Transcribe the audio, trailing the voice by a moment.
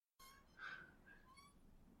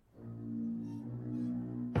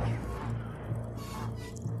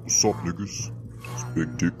What's up, niggas? It's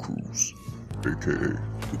Big Dick Cruz, aka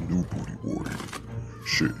the New Booty Warrior.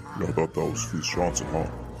 Shit, y'all thought that was Fitz Johnson, huh?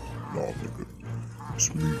 Nah, nigga.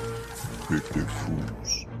 It's me, Big Dick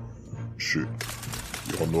Cruz. Shit,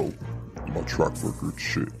 y'all know my track record.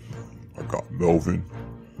 Shit, I got Melvin,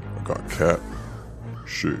 I got Cat.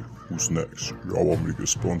 Shit, who's next? Y'all want me to get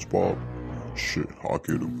SpongeBob? Shit, I'll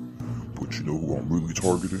get him. But you know who I'm really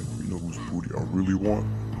targeting? You know whose booty I really want?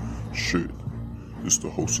 Shit, it's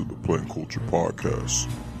the host of the Plant Culture Podcast.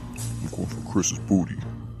 I'm going for Chris's booty.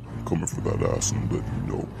 I'm coming for that ass and I'm letting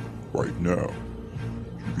you know right now.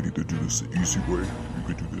 You can either do this the easy way, or you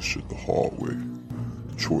can do this shit the hard way.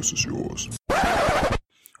 The choice is yours.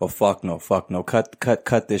 Oh, fuck no.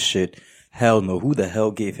 Cut this shit. Hell no. Who the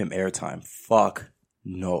hell gave him airtime? Fuck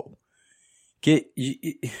no.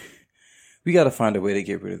 We gotta find a way to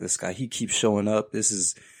get rid of this guy. He keeps showing up. This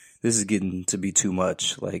is getting to be too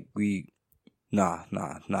much. Like, nah.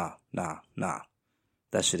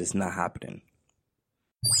 That shit is not happening.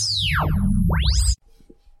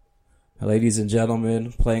 Ladies and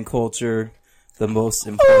gentlemen, Playing Culture, the most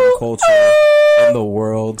important culture in the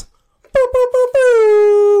world.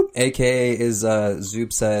 AKA is,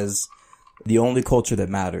 Zoop says, the only culture that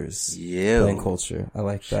matters. Yeah. Playing Culture. I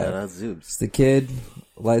like that. Shout out Zoops. It's the kid,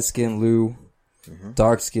 light-skinned Lou,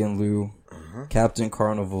 dark-skinned Lou, Captain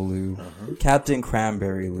Carnival Lou, Captain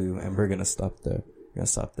Cranberry Lou, and we're gonna stop there.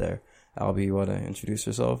 Albie, you wanna introduce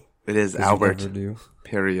yourself? It is Albert.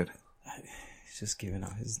 Period. He's just giving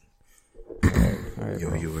out his... Alright, Yo,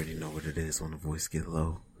 bro. you already know what it is when the voice get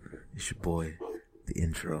low. It's your boy, the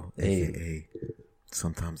intro, Hey. aka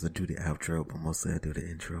sometimes I do the outro, but mostly I do the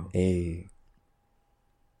intro. Hey.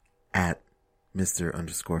 At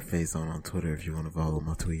Mr_Faison on Twitter if you want to follow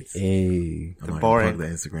my tweets. Hey. I'm not gonna plug the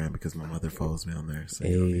Instagram because my mother follows me on there, so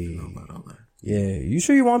you don't need to know about all that. Yeah. You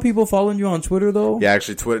sure you want people following you on Twitter, though? Yeah,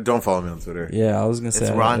 actually, Twitter. Don't follow me on Twitter. Yeah, I was gonna say.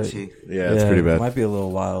 It's raunchy. Yeah, it's pretty bad. It might be a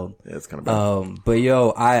little wild. Yeah, it's kind of bad. But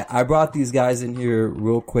yo, I brought these guys in here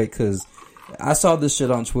real quick because I saw this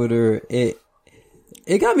shit on Twitter. It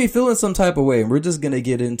got me feeling some type of way, and we're just gonna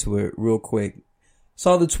get into it real quick.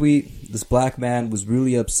 Saw the tweet. This black man was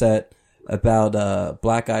really upset about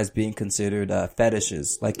black guys being considered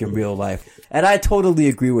fetishes, like in real life. And I totally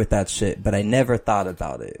agree with that shit, but I never thought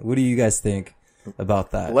about it. What do you guys think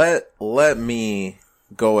about that? Let me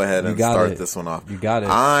go ahead and start this one off. You got it.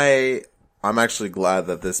 I'm actually glad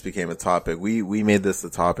that this became a topic. We made this a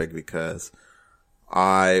topic because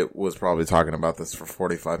I was probably talking about this for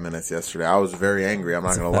 45 minutes yesterday. I was very angry. I'm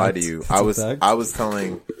not going to lie to you. I was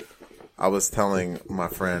telling my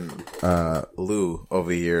friend Lou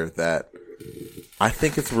over here that I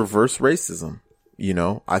think it's reverse racism. You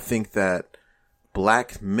know, I think that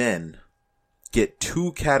black men get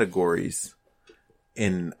two categories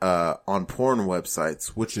in on porn websites,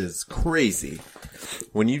 which is crazy.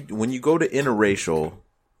 When you go to interracial,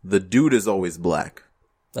 the dude is always black.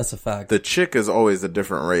 That's a fact. The chick is always a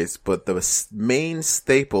different race, but the main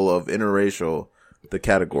staple of interracial, the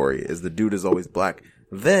category, is the dude is always black.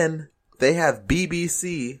 Then they have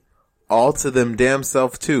BBC all to them damn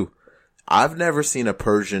self too. I've never seen a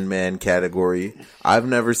Persian man category.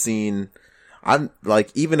 I'm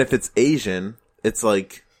like, even if it's Asian, it's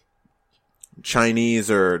like Chinese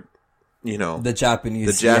or, you know, the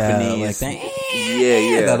Japanese, yeah, like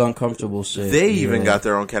that uncomfortable shit. They even got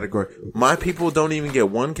their own category. My people don't even get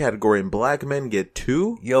one category, and black men get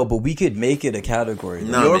two. Yo, but we could make it a category.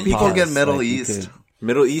 No, Your people get Middle East.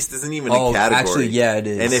 Middle East isn't even a category. Actually, yeah, it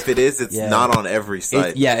is. And if it is, it's not on every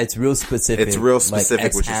site. It's real specific. It's real specific,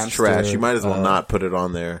 like which is trash. You might as well not put it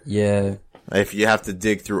on there. Yeah. If you have to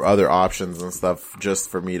dig through other options and stuff just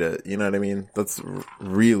for me to, you know what I mean? That's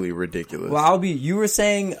really ridiculous. Well, you were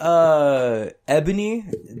saying, ebony,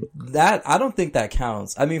 that, I don't think that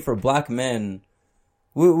counts. I mean, for black men,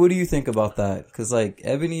 what do you think about that? Cause like,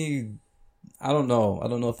 ebony, I don't know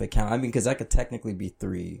if it counts. I mean, cause that could technically be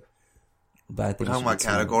 3. But I think We're talking about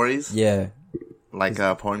categories? Yeah. Like,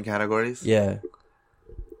 porn categories? Yeah.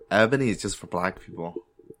 Ebony is just for black people.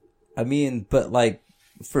 I mean, but like,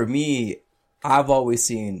 for me, I've always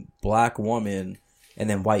seen black woman and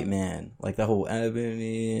then white man. Like the whole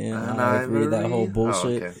ebony and ivory, that whole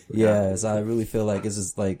bullshit. Oh, okay. Yeah, so I really feel like it's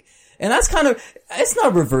just like, and that's kind of, it's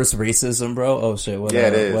not reverse racism, bro. Oh shit.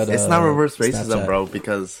 It is. It's not reverse racism, Snapchat. bro,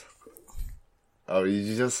 because... Oh,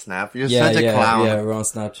 you just snap? You're such a clown. Yeah, we're on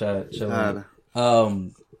Snapchat.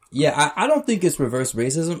 I don't think it's reverse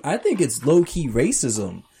racism. I think it's low-key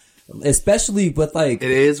racism. Especially with like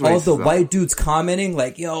it is all the racism. white dudes commenting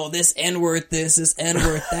like, yo, this N-word this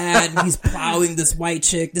N-word that, and he's plowing this white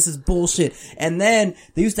chick, this is bullshit. And then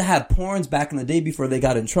they used to have porns back in the day before they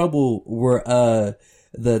got in trouble where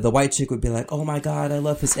the white chick would be like, "Oh my god, I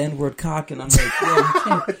love his N-word cock," and I'm like,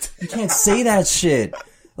 "Yo, you can't say that shit."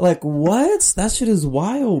 Like, what? That shit is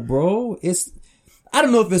wild, bro. I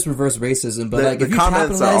don't know if it's reverse racism, but like, the if you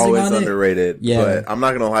comments are always underrated. Yeah. But I'm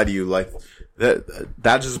not gonna lie to you, like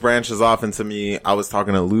that just branches off into me. I was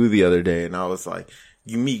talking to Lou the other day, and I was like,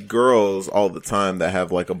 you meet girls all the time that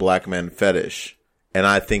have like a black man fetish, and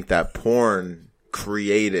I think that porn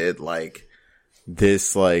created like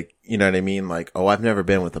this, like, you know what I mean? Like, oh, I've never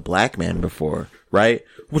been with a black man before, right?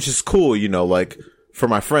 Which is cool, you know, like for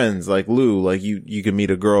my friends, like Lou, like you can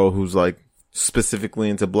meet a girl who's like specifically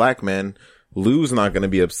into black men. Lou's not going to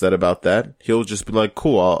be upset about that. He'll just be like,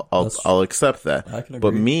 cool, I'll accept that. I can agree.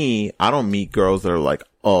 But me, I don't meet girls that are like,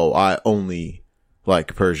 oh, I only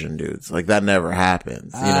like Persian dudes. Like, that never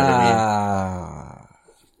happens. You know what I mean?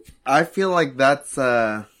 I feel like that's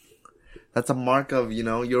a mark of, you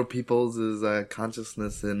know, your people's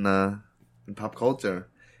consciousness in pop culture,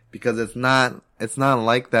 because it's not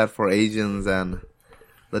like that for Asians and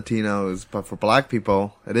Latinos, but for black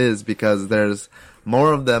people it is, because there's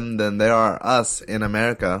more of them than there are us in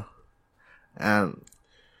America, and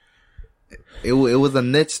it was a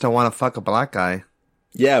niche to want to fuck a black guy.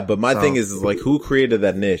 Yeah, but my thing is like, who created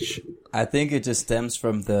that niche? I think it just stems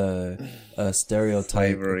from the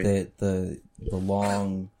stereotype that the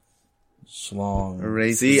long schlong.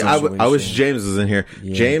 Racist See, I wish James was in here.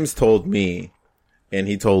 Yeah. James told me, and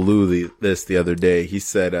he told Lou this the other day. He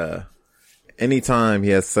said, anytime he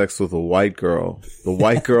has sex with a white girl, the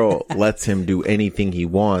white girl lets him do anything he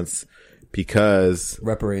wants because of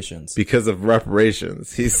reparations.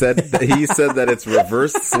 He said that it's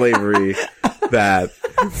reverse slavery, that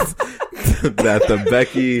the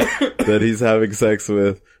Becky that he's having sex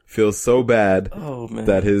with feels so bad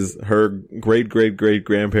that her great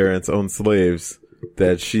grandparents owned slaves,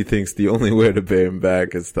 that she thinks the only way to pay him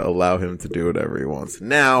back is to allow him to do whatever he wants.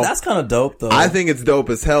 Now, that's kind of dope, though. I think it's dope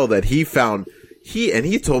as hell that he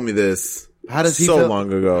told me this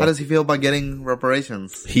long ago. How does he feel about getting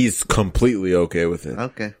reparations? He's completely okay with it.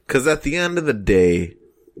 Okay. Because at the end of the day,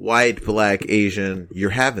 white, black, Asian,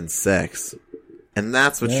 you're having sex. And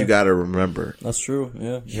that's what you gotta remember. That's true,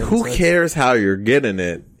 yeah. Who cares how you're getting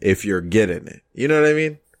it if you're getting it? You know what I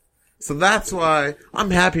mean? So that's why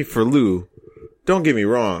I'm happy for Lou. Don't get me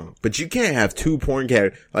wrong, but you can't have two porn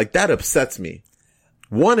characters. Like, that upsets me.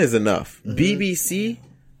 One is enough. Mm-hmm. BBC?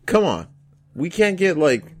 Come on. We can't get,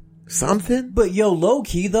 like, something? But, yo,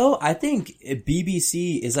 low-key, though, I think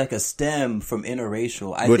BBC is like a stem from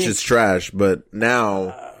interracial. Which is trash, but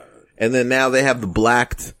now... and then now they have the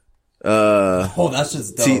blacked... that's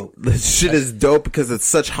just dope. See, this shit is dope because it's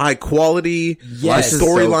such high quality. Yes.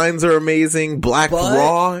 Storylines are amazing. Black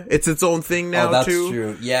Raw, it's its own thing now, that's too.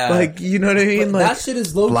 True. Yeah. Like, you know what I mean? Like, that shit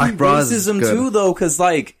is low-key racism, too, though, because,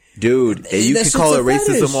 like... Dude, you can call it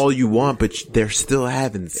racism all you want, but they're still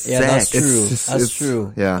having sex. Yeah, that's true. That's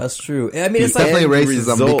true. Yeah. That's true. I mean, it's definitely like...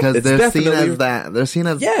 racism, because they're seen as that. They're seen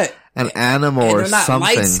as... Yeah. An animal and or they're not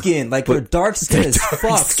something. light skin, like they're dark skin as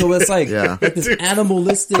fuck. So it's like, like this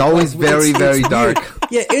animalistic. It's always like, very, very dark.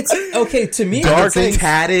 Yeah, it's okay to me. Dark and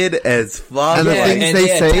tatted as fuck. And the things they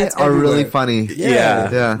say are really funny.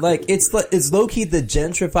 Yeah. Like it's low key the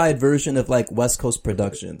gentrified version of like West Coast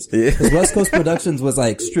Productions. Because West Coast Productions was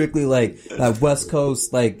like strictly like West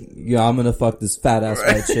Coast, like, yeah, I'm gonna fuck this fat ass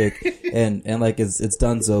white chick, and like it's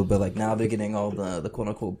donezo. But like now they're getting all the quote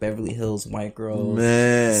unquote Beverly Hills white girls,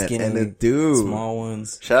 skinny, and the dude, small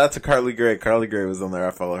ones. Shout out to Carly Gray. Carly Gray was on there.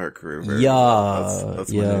 I follow her career.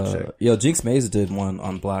 That's my new chick. Yo, Jinx Maze did one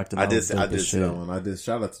on Blacked. I did see that one. I did.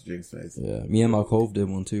 Shout out to Jinx Maze. Yeah, me and my Cove did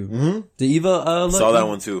one too. Mm-hmm. Did Eva saw that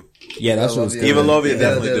one too? Yeah, that shit was good. Eva Lovia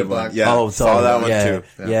definitely did one. Yeah, saw that one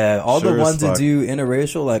too. Yeah, all the ones that do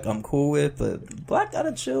interracial, like I'm cool with, but Black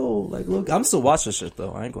gotta chill. Like, look, I'm still watching shit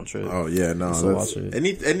though. I ain't gonna trip. Oh yeah, no, that's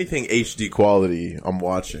anything HD quality. I'm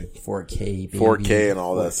watching 4K, baby. 4K and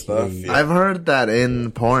all that stuff. Yeah. I've heard that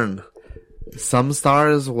in porn, some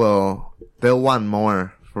stars they'll want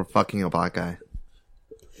more for fucking a black guy.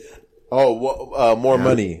 Oh, more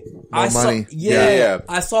money. More money. Yeah.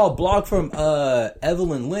 I saw a blog from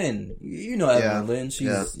Evelyn Lynn. You know Evelyn Lynn.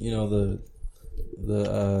 She's you know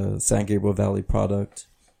the San Gabriel Valley product.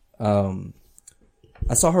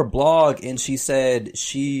 I saw her blog and she said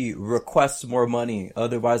she requests more money,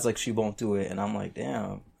 otherwise like she won't do it. And I'm like,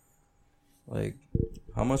 damn. Like,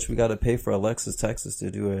 how much we gotta pay for Alexis Texas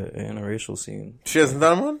to do an interracial scene? She hasn't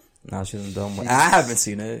done one? No, she hasn't done one. I haven't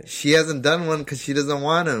seen it. She hasn't done one because she doesn't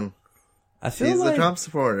want to. I feel she's like a Trump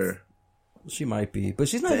supporter. She might be, but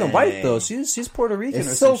she's not even white though. She's Puerto Rican. It's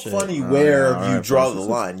or so some funny shit. where you draw the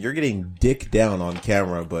line. You're getting dick down on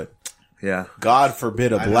camera, but Yeah. God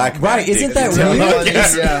forbid a black man. Right, isn't that dicks.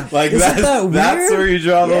 weird? Yeah. Like Isn't that weird? that's where you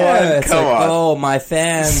draw the line. It's Come like, on. oh, my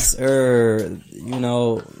fans are,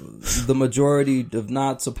 the majority of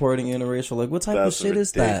not supporting interracial. Like, what type That's of shit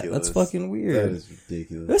is that? That's ridiculous. fucking weird. That is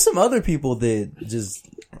ridiculous. There's some other people that just,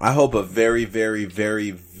 I hope a very, very,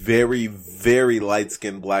 very, very, very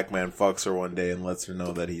light-skinned black man fucks her one day and lets her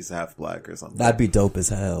know that he's half black or something. that'd be dope as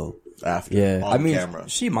hell. After, Yeah, on I mean, camera.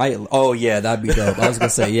 she might. Oh yeah, that'd be dope. I was gonna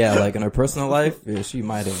say, yeah, like in her personal life, yeah, she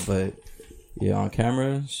might have, but yeah, on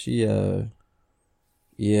camera, she,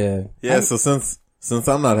 yeah. Yeah, so since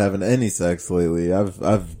I'm not having any sex lately,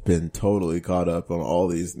 I've been totally caught up on all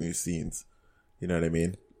these new scenes. You know what I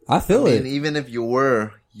mean? I feel it. Even if you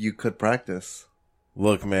were, you could practice.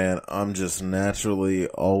 Look, man, I'm just naturally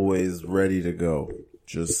always ready to go.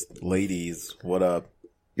 Just ladies, what up?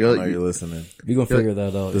 I know you're listening. You gonna figure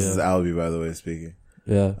that out. This yeah. is Albie, by the way, speaking.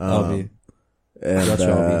 Yeah, I'll be. And,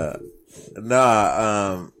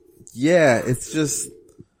 yeah, it's just,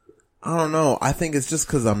 I don't know. I think it's just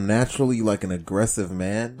cause I'm naturally like an aggressive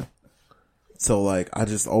man. So like, I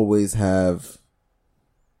just always have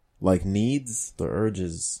like needs, The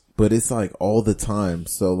urges. but it's like all the time.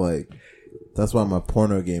 So like, that's why my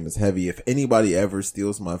porno game is heavy. If anybody ever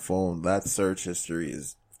steals my phone, that search history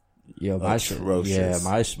is Yo, my shit. atrocious. Yeah,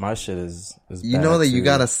 my shit is You bad know that you too.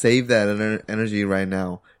 gotta save that energy right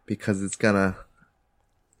now because it's gonna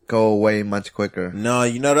go away much quicker. No,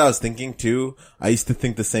 you know what I was thinking too? I used to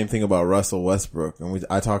think the same thing about Russell Westbrook, and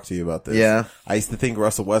I talked to you about this. Yeah. I used to think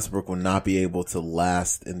Russell Westbrook would not be able to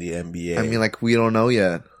last in the NBA. I mean, like, we don't know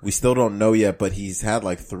yet. We still don't know yet, but he's had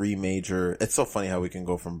like 3 major, it's so funny how we can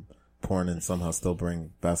go from porn and somehow still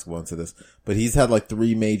bring basketball into this, but he's had like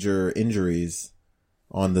 3 major injuries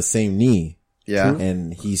on the same knee. Yeah.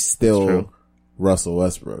 And he's True. still Russell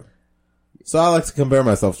Westbrook. So I like to compare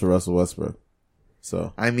myself to Russell Westbrook.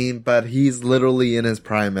 So. I mean, but he's literally in his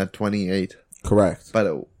prime at 28. Correct.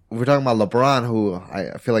 But we're talking about LeBron, who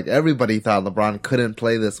I feel like everybody thought LeBron couldn't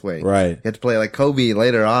play this way. Right. He had to play like Kobe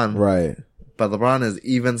later on. Right. But LeBron is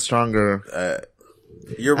even stronger.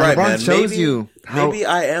 You're And right, LeBron man. shows maybe, you how- maybe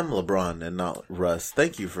I am LeBron and not Russ.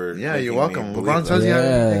 Thank you for Yeah, making you're me welcome. believe LeBron that. shows you how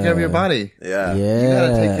to take care of your Yeah. body. Yeah. Yeah. You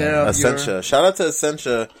gotta take care of Essentia. Shout out to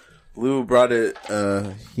Essentia. Lou brought it.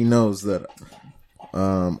 He knows that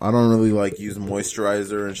I don't really like use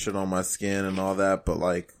moisturizer and shit on my skin and all that, but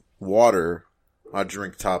like water, I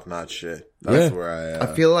drink top notch shit. That's Yeah. where I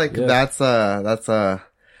feel like Yeah. that's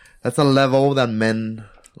a level that men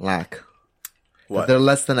lack. what? They're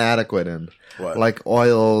less than adequate in. What? Like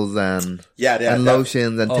oils and Yeah, and that-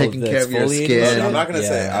 lotions and Oh, taking the care of your exfoliating skin. shit? I'm not gonna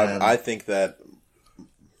say. Yeah. I think that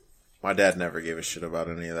my dad never gave a shit about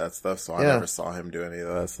any of that stuff, so I Yeah. never saw him do any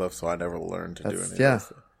of that stuff. So I never learned to do any of Yeah, that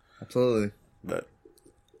stuff. absolutely. But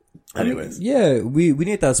anyways, Yeah, we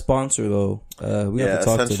need that sponsor though. We yeah, have to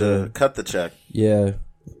talk to Essentia, them. cut the check. Yeah, 'Cause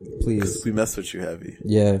please. we mess with you heavy.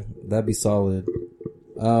 Yeah, that'd be solid.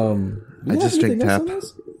 I just drink tap.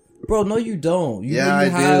 Bro, no, you don't. You, Yeah,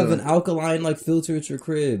 you I have do. an alkaline like filter at your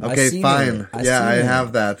crib. I Okay, seen fine. it. Yeah, I seen it.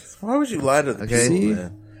 have that. Why would you lie to the Okay. people, See?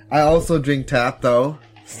 man? I also drink tap though.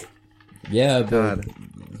 Yeah, but God.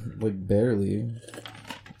 like barely.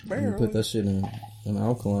 You put that shit in an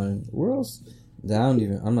alkaline. Where else? I'm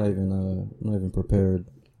not even prepared.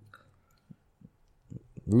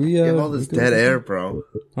 We You have all this we could- dead air, bro.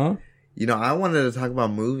 Huh? You know, I wanted to talk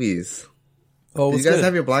about movies. Oh, Do you guys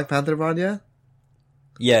have your Black Panther pod yet?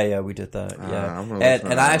 Yeah, we did that. Yeah, I'm gonna and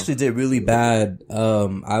listen I now. actually did really bad.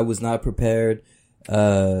 I was not prepared.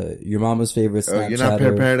 Your mama's favorite Oh, Snapchatter, you're not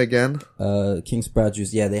prepared again? King Sprout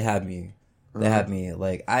Juice. Yeah, they had me. They had me.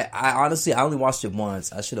 Like I honestly, I only watched it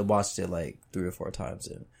once. I should have watched it like 3 or 4 times,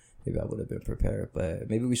 and maybe I would have been prepared. But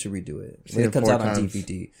maybe we should redo it when Seen it comes 4 out on times.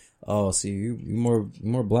 DVD. Oh, see, you're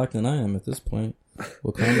more black than I am at this point.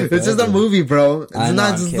 Wakanda It's just a forever. movie, bro. It's I know, not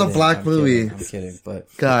I'm just a kidding, black I'm movie. Kidding, I'm kidding, but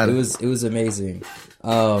God. it was amazing.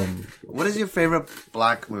 What is your favorite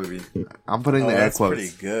black movie? I'm putting the air That's quotes.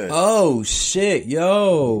 pretty good. Oh shit,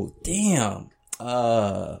 yo, damn.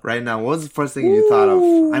 Right now, what was the first thing you thought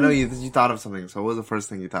of? I know you thought of something, so what was the first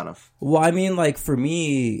thing you thought of? Well, I mean, like for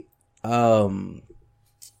me, Don't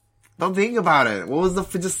think about it.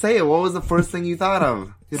 Just say it. What was the first thing you thought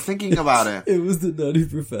of? You're thinking about it. it was the Nutty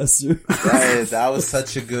Professor. That was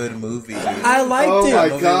such a good movie, dude. I liked Oh it. my That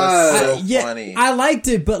movie God. was so Yeah, funny. I liked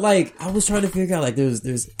it, but like I was trying to figure out like there's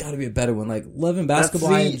got to be a better one. Like Love and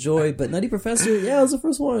Basketball, I the- enjoy, but Nutty Professor, yeah, it was the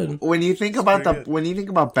first one. When you think about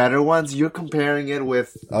better ones, you're comparing it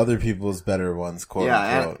with Other people's better ones, quote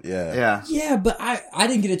unquote. Yeah. yeah. Yeah, but I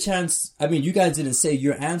didn't get a chance. I mean, you guys didn't say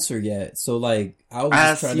your answer yet, so like I was I just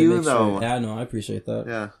asked trying to you, make though. sure. Yeah, I know, I appreciate that.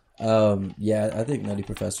 Yeah. Yeah, I think Nutty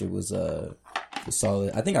Professor was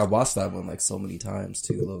solid. I think I watched that one like so many times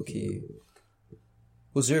too, low key.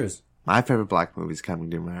 What's yours? My favorite black movie is Coming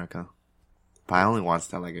to America. But I only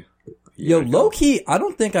watched that like a Yo, low key, I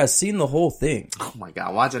don't think I've seen the whole thing. oh my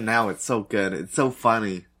god, watch it now. It's so good. It's so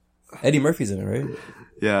funny. Eddie Murphy's in it, right?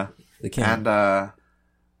 Yeah. The king. And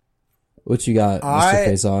What you got, Mr.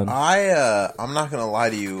 Faison? I'm not gonna lie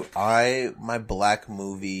to you. My black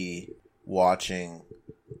movie watching,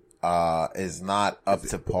 is not up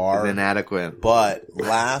to par. inadequate. But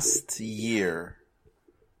last year,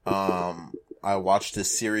 I watched a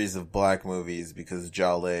series of black movies because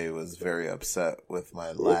Jale was very upset with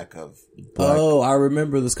my lack of black. Oh, I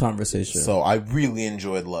remember this conversation. So I really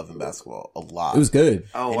enjoyed Love and Basketball a lot. It was good.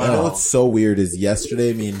 Oh And wow. you know what's so weird is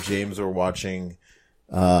yesterday me and James were watching,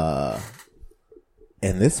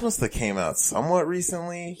 and this must have came out somewhat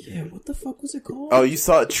recently. Yeah, what the fuck was it called? Oh, you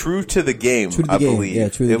saw it, True to the Game, True to the I Game. believe. Yeah,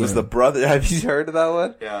 True to the It was Game. the brother. Have you heard of that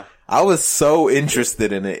one? Yeah. I was so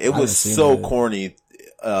interested in it. It was seen so it. corny.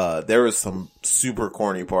 There was some super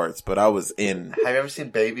corny parts, but I was in. Have you ever seen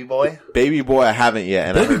Baby Boy? Baby Boy, I haven't yet,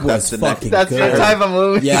 and I Baby heard that's Boy's the next. fucking That's good. your type of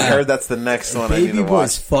movie. Yeah. I heard that's the next one I Baby need to Boy's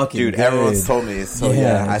watch. fucking Dude, good. everyone's told me. So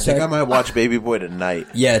Yeah, I think check- I might watch Baby Boy tonight.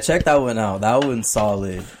 Yeah, check that one out. That one's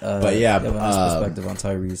solid. But yeah, you have a nice perspective on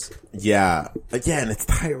Tyrese. Yeah, again, it's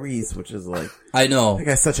Tyrese, which is like I know. that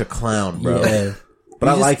guy's such a clown, bro. Yeah. But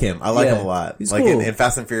I He just- like him. I like yeah, him a lot. he's Like cool. in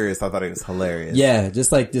Fast and Furious, I thought he was hilarious. Yeah,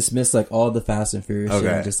 just like dismiss like all the Fast and Furious shit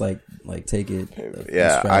Okay. and just like take it.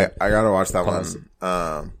 Yeah, straight. I gotta watch that Pause.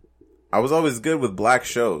 one. I was always good with black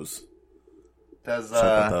shows. Does So I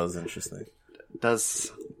thought that was interesting.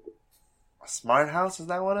 does Smart House, is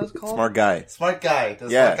that what it's called? Smart guy. Smart Guy.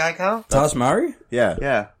 Does Yeah. Smart Guy count? Tosh Mowry? Yeah,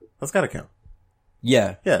 Yeah. that's gotta count.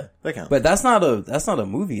 Yeah. Yeah, that counts. But that's not a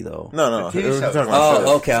movie though. no, TV we're show. talking about shows.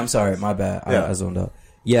 Oh, okay, I'm sorry, my bad. Yeah. I zoned out.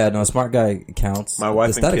 Yeah, no, Smart Guy counts. My Wife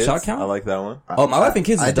Does and Static Kids. Shock count? I like that one. Oh, My Wife and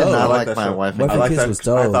Kids is I did dope. not I like that My show. Wife Wife and and I like Kids that. was I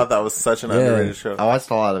dope. thought that was such an Yeah. underrated show. I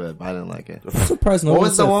watched a lot of it, but I didn't like it. I'm surprised no What one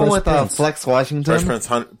was the said one Fresh with Prince. Flex Washington?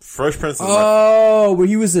 Fresh Prince is my Oh, where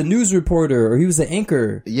he was a news reporter or he was an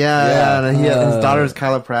anchor. Yeah, and he had his daughter's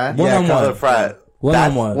Kyla Pratt. One on one. Kyla Pratt.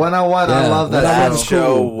 One-on-one. 101, I Yeah, love that. That That was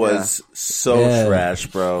show cool. was so Yeah. trash,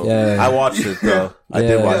 bro. Yeah. I watched it though. I Yeah.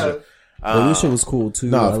 did watch Yeah. it. Alicia was cool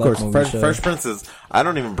too. No, I of like course. Moesha. Fresh Prince is. I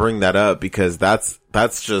don't even bring that up because that's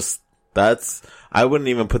I wouldn't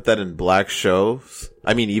even put that in black shows.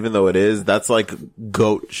 I mean, even though it is, that's like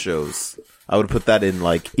GOAT shows. I would put that in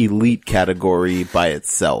like elite category by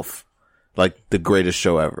itself. Like the greatest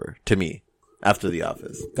show ever to me after The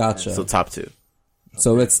Office. Gotcha. So top two.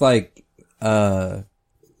 So it's like, so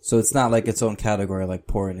it's not like its own category like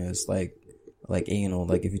porn is, like anal.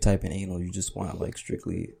 Like if you type in anal, you just want like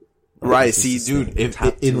strictly. Right. See, dude, if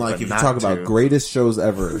Top in two, like but if you not talk about two. greatest shows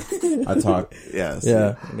ever, I talk. Yeah. see.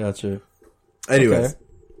 Yeah, gotcha. Anyways, Okay.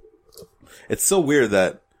 it's so weird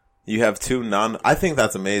that you have I think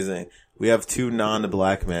that's amazing. We have two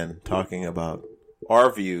non-black men talking about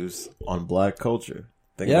our views on black culture.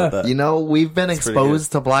 Think Yeah. about that. You know, we've been It's pretty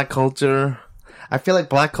exposed to black culture. I feel like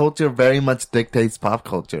black culture very much dictates pop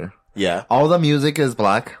culture. Yeah. All the music is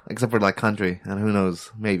black, except for like country, and who knows,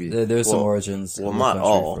 maybe. There's some Well- origins. well, in the not country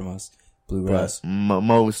all. from us. Bluegrass.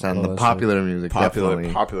 Most, and Oh, the that's popular music,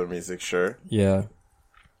 definitely. Popular music, sure. Yeah.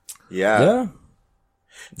 Yeah. Yeah.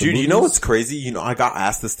 Dude, you know movies? what's crazy? You know, I got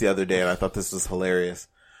asked this the other day and I thought this was hilarious.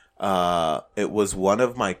 It was one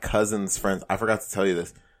of my cousin's friends. I forgot to tell you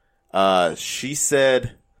this. She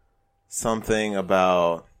said something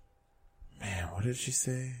about, man, what did she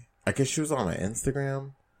say? I guess she was on my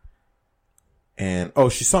Instagram. And,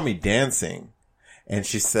 she saw me dancing. And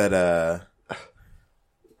she said,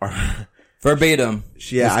 Verbatim.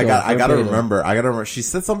 yeah, I gotta Verbatim. remember. She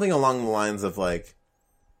said something along the lines of like,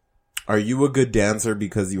 are you a good dancer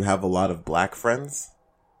because you have a lot of black friends?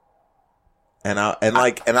 And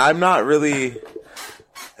I'm not really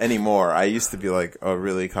anymore. I used to be like a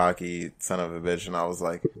really cocky son of a bitch, and I was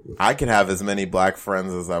like, I can have as many black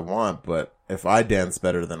friends as I want, but if I dance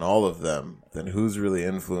better than all of them, then who's really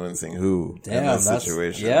influencing who in this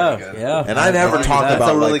situation? Yeah. And I never talk That's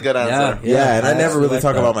about a really like, good answer. yeah, and I never actually really like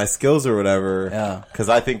talk that. about my skills or whatever. Yeah. Cause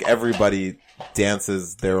I think everybody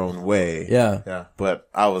dances their own way. Yeah. Yeah. But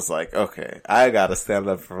I was like, okay, I gotta stand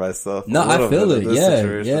up for myself. No, a little I feel bit it. in this Yeah,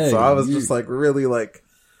 situation. yeah, So I was you- just like really like,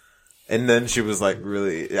 and then she was like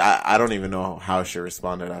really, I don't even know how she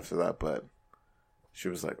responded after that, but she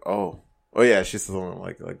was like, oh yeah, she said something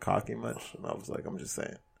like cocky much. And I was like, I'm just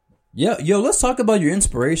saying. Yeah, yo, let's talk about your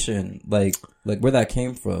inspiration, like where that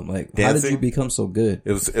came from. Like, how did Dancing? you become so good?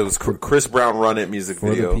 It was Chris Brown Run It music For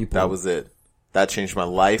the video. people. That was it. That changed my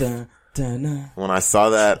life. Dun, When I saw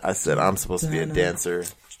that, I said, I'm supposed to be a dancer.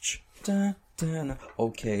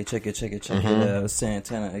 Okay, check it. Mm-hmm.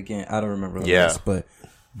 Santana again. I don't remember the rest, but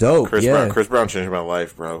dope. Chris Brown changed my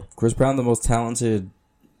life, bro. Chris Brown, the most talented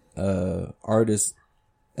artist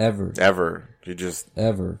ever.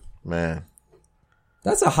 Ever. Man.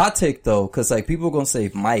 That's a hot take though, because like people gonna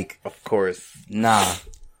say Mike. Of course. Nah,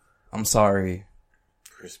 I'm sorry.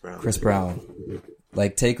 Chris Brown.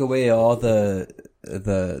 Like take away all the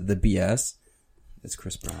BS. It's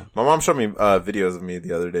Chris Brown. My mom showed me videos of me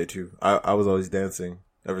the other day too. I was always dancing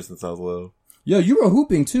ever since I was little. Yo, you were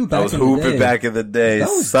hooping too back in the day. I was hooping back in the day. That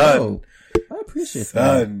was son. Dope. I appreciate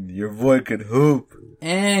that. Son, your boy could hoop.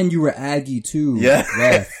 And you were Aggie too. Yeah.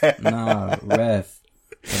 Ref.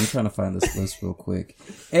 I'm trying to find this list real quick.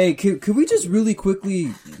 Hey, could we just really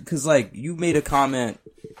quickly, cause like you made a comment,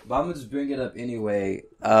 but I'm gonna just bring it up anyway.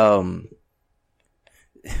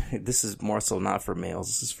 This is more so not for males.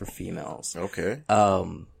 This is for females. Okay.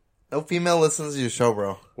 No female listens to your show,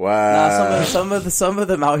 bro. Wow. Nah, some of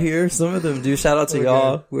them out here. Some of them do. Shout out to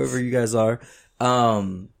y'all, whoever you guys are.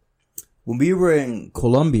 When we were in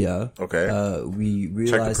Colombia, we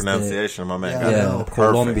realized check the pronunciation, my man. Yeah,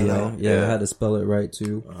 Colombia. Yeah, I had to spell it right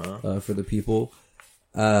too, for the people.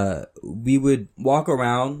 We would walk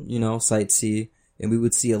around, sightsee, and we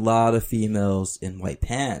would see a lot of females in white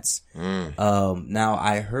pants. Now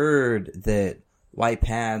I heard that white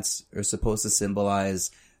pants are supposed to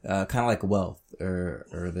symbolize, kind of like wealth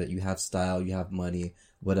or that you have style, you have money,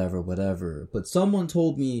 whatever. But someone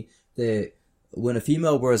told me that when a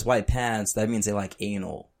female wears white pants, that means they like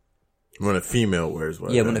anal. When a female wears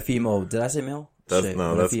white pants. When a female, did I say male? That's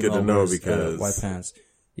good to know wears, because white pants.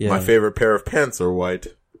 Yeah. My favorite pair of pants are white.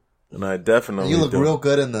 And I definitely You look real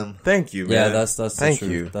good in them. Thank you, man. Yeah, that's the Thank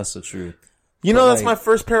truth. you. That's the truth. You know, that's my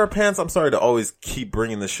first pair of pants. I'm sorry to always keep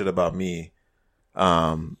bringing this shit about me.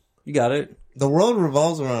 You got it. The world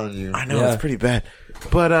revolves around you. I know, it's pretty bad.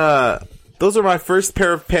 But, those are my first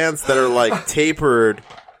pair of pants that are like tapered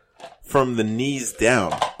from the knees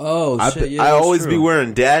down. Oh, shit, yeah, I always true. be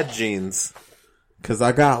wearing dad jeans. Cause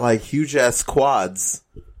I got like huge ass quads.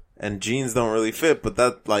 And jeans don't really fit, but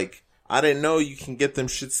that like, I didn't know you can get them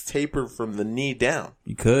shits tapered from the knee down.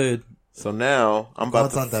 You could. So now, I'm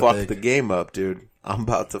about to fuck the game up, dude. I'm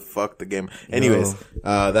about to fuck the game. Anyways,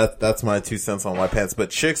 that's my 2 cents on white pants. But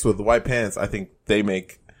chicks with white pants, I think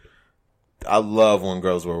I love when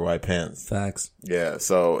girls wear white pants. Facts. Yeah,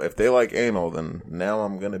 so if they like anal, then now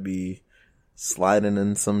I'm gonna be sliding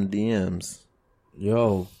in some DMs.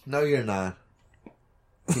 Yo. No, you're not.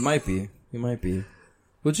 You might be.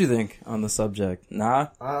 What you think on the subject? Nah?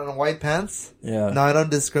 On white pants? Yeah. No, I don't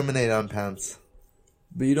discriminate on pants.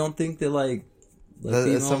 But you don't think that like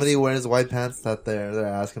if somebody wears white pants that they're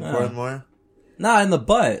asking for it more? Nah, in the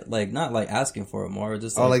butt. Like, not like asking for it more.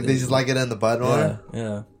 Just like they just like it in the butt more?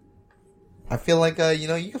 Yeah. I feel like, you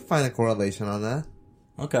can find a correlation on that.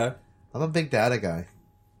 Okay. I'm a big data guy.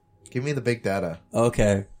 Give me the big data.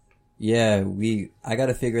 Okay. Yeah, I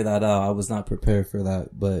gotta figure that out. I was not prepared for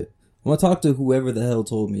that, but I'm gonna talk to whoever the hell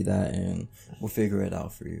told me that and we'll figure it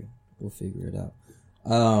out for you. We'll figure it out.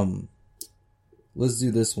 Let's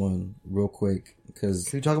do this one real quick, cause...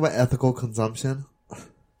 Can we talk about ethical consumption?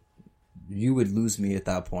 You would lose me at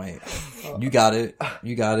that point. You got it.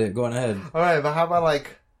 Go on ahead. Alright, but how about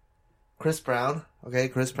like Chris Brown? Okay,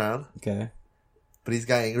 Chris Brown. Okay. But he's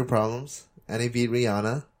got anger problems and he beat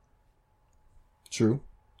Rihanna. True.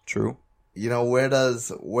 Where does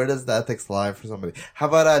the ethics lie for somebody? How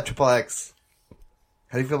about Triple X?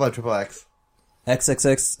 How do you feel about Triple X?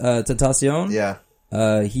 XXX Tentacion? Yeah.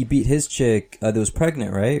 He beat his chick that was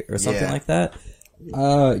pregnant, right? Or something like that.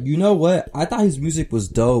 You know what? I thought his music was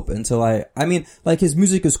dope until his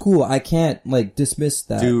music is cool. I can't dismiss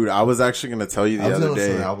that. Dude, I was actually gonna tell you the other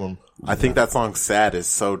day. Album. I think that song "Sad" is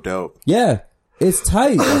so dope. Yeah, it's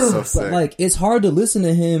tight. That's so sick. But it's hard to listen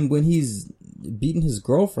to him when he's beating his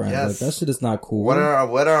girlfriend. Yes. That shit is not cool. What are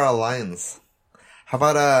our lines? How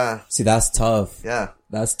about See, that's tough. Yeah,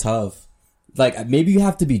 that's tough. Maybe you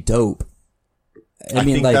have to be dope. I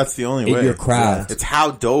think that's the only way. Your craft. Yeah. It's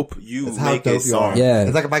how dope you make a song. Yeah.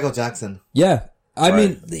 It's like a Michael Jackson. Yeah. I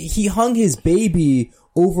mean, he hung his baby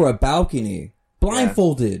over a balcony,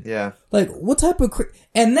 blindfolded. Yeah. What type of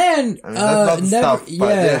and then,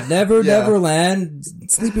 Neverland,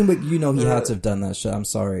 sleeping with, he had to have done that shit. I'm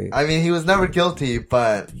sorry. I mean, he was never guilty,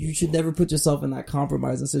 but you should never put yourself in that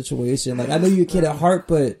compromising situation. I know you're a kid at heart,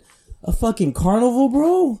 but a fucking carnival,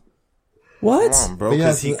 bro? What? Come on, bro,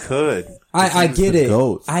 because he could. I get the it.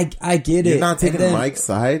 GOAT. I get it. You're not taking And then- Mike's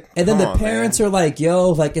side? And then Come the on, parents man. are like,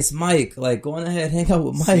 yo, like, it's Mike. Like, go on ahead, hang out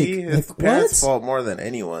with Mike. See, it's the Like, parents' what? fault more than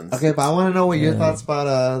anyone's. Okay, but I want to know what your thoughts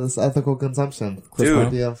about this ethical consumption.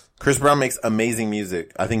 Dude, Chris Brown makes amazing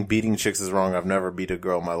music. I think beating chicks is wrong. I've never beat a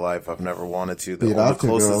girl in my life. I've never wanted to. The Beat only off to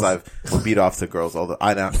closest girls. I've beat off to girls, although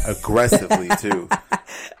I not aggressively too.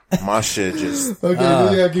 My shit just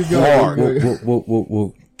Okay, yeah, keep hard.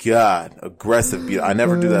 Whoa. God, aggressive beat. I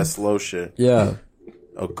never do that slow shit. Yeah.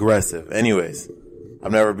 Aggressive. Anyways,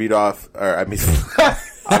 I've never beat off, or I mean,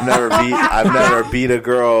 I've never beat a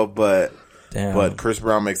girl, but Damn. Chris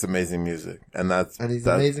Brown makes amazing music, and he's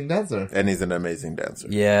an amazing dancer. and he's an amazing dancer.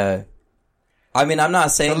 Yeah. I mean, I'm not The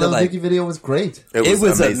saying that, Lil like, Dicky video was great. it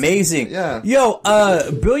was amazing. Yeah. Yo,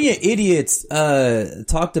 Brilliant Idiots,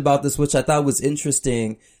 talked about this, which I thought was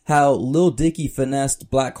interesting. How Lil Dicky finessed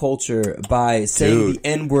black culture by saying Dude. the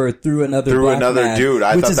N-word through another black man, dude.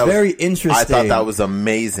 which is very interesting. I thought that was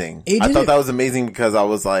amazing. I thought that was amazing because I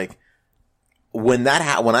was like, when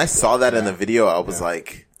I saw that in the video, I was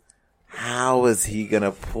like, how is he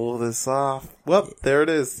gonna pull this off? Well, there it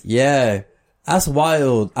is. Yeah. That's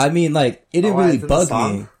wild. I mean, like, it didn't really it's in the bug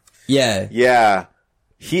song? me. Yeah. Yeah.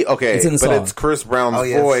 It's in the song. It's Chris Brown's Oh,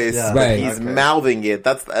 yes. voice, Yeah. but Right. he's Okay. mouthing it.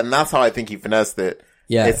 That's how I think he finessed it.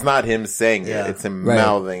 Yeah. It's not him saying Yeah. it. It's him Right.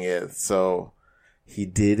 mouthing it. So he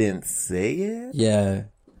didn't say it, Yeah.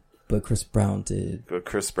 But Chris Brown did. but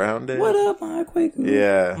Chris Brown did. What up, my Quaker?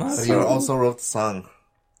 Yeah. My But he Quaker. also wrote the song.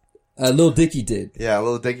 Lil Dicky did. Yeah,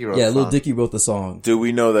 Lil Dicky wrote Yeah, the Lil song. Dicky wrote the song. Do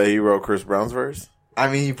we know that he wrote Chris Brown's verse? I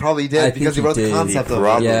mean, he probably I did think because he he wrote did. the concept He of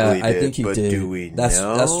probably it. Yeah, I did, think he but did. do we That's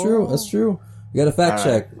know? true. That's true. You gotta fact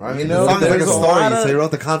check. I mean, know, the song is like a there's a story, lot of- so he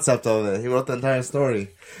wrote the concept of it. He wrote the entire story.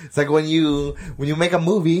 It's like when you make a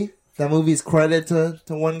movie, that movie's credited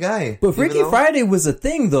to one guy. But Even Freaky though Friday was a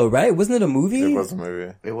thing, though, right? Wasn't it a movie? It was a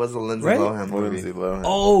movie. It was a Lindsay Right? Lohan movie. Lindsay Lohan.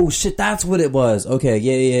 Oh shit, that's what it was. Okay,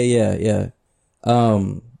 yeah.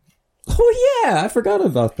 Oh yeah, I forgot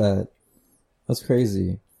about that. That's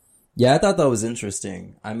crazy. Yeah, I thought that was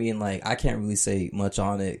interesting. I mean, like, I can't really say much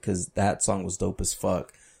on it because that song was dope as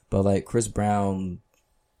fuck. But like Chris Brown,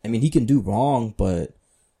 I mean, he can do wrong, but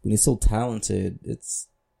when he's so talented, it's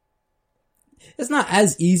not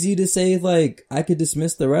as easy to say, like, I could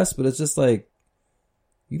dismiss the rest, but it's just like,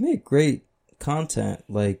 you make great content.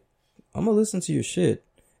 Like, I'm gonna listen to your shit.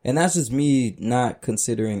 And that's just me not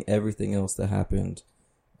considering everything else that happened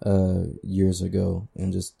years ago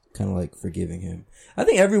and just kind of like forgiving him. I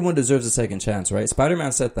think everyone deserves a second chance, right?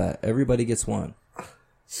 Spider-Man said that. Everybody gets one.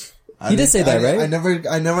 He did say that, right? I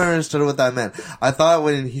never understood what that meant. I thought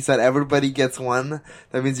when he said everybody gets one,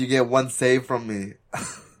 that means you get one save from me.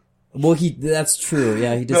 Well, that's true.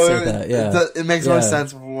 Yeah, he did say that. Yeah. It makes more Yeah.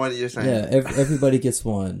 sense from what you're saying. Yeah, everybody gets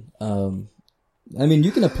one. I mean, you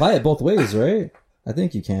can apply it both ways, right? I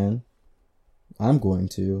think you can. I'm going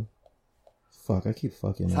to. Fuck, I keep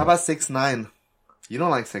fucking How up. about 6ix9ine? You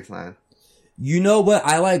don't like 6ix9ine. You know what?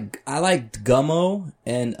 I liked Gummo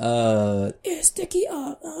and it's sticky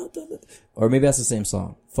or maybe that's the same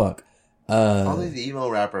song. Fuck. All these emo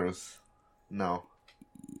rappers. No.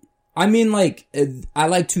 I mean, like, I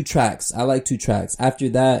like two tracks. After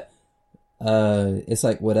that, it's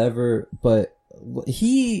like whatever. But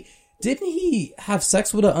didn't he have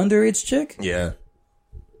sex with an underage chick? Yeah.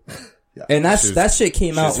 And that shit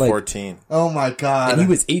came out She's like 14. Oh my god. and he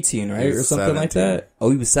was 18, right? He was Or something like 17. that. Oh,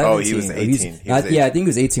 he was 17. Oh, he was 18. He was Yeah, I think he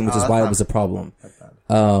was 18, which is that's why it not- was a problem.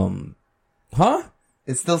 Huh?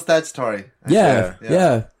 It's still statutory. Yeah.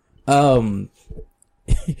 Yeah.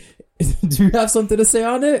 Do you have something to say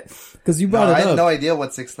on it? Because you No, brought I it have up. no idea what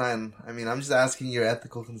 6ix9ine. I mean, I'm just asking your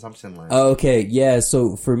ethical consumption line. Okay, yeah.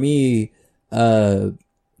 So for me,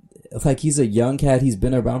 like, he's a young cat. He's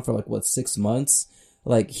been around for like 6 months.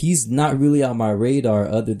 Like, he's not really on my radar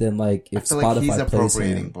other than like if I feel Spotify like he's plays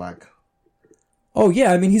appropriating him. black. Oh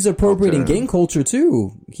yeah, I mean, he's appropriating Culture. gang culture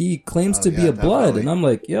too. He claims to be yeah, a blood, definitely. and I'm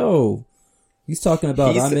like, yo, he's talking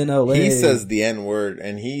about I'm in LA. He says the N word,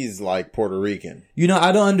 and he's like Puerto Rican. You know,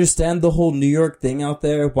 I don't understand the whole New York thing out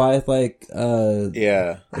there. Why, like,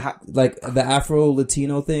 Yeah. like the Afro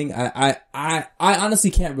Latino thing. I honestly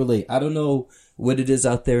can't relate. I don't know what it is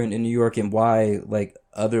out there in New York and why, like,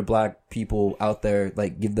 other black people out there,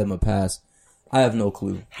 like, give them a pass. I have no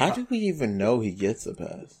clue. How do we even know he gets a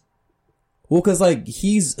pass? Well, cause like,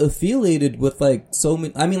 he's affiliated with like so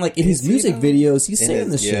many, I mean, like, in his music videos, he's saying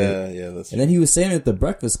this shit. Yeah, that's And then he was saying it at the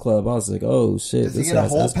Breakfast Club. I was like, oh shit. Does he this get a guy's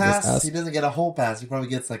whole ass- pass? ass- He doesn't get a whole pass. He probably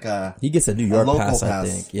gets like a... He gets a New York local pass, I pass.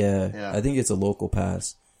 think. Yeah. Yeah. I think it's a local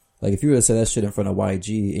pass. Like, if you were to say that shit in front of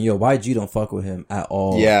YG, and YG don't fuck with him at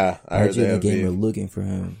all. Yeah, I heard YG and the that game beef. are looking for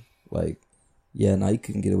him. Like, Yeah, nah, you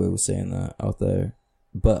couldn't get away with saying that out there.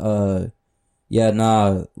 But, yeah,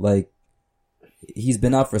 nah, like, he's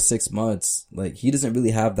been out for 6 months. Like, he doesn't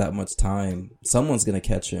really have that much time. Someone's gonna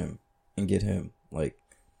catch him and get him. Like,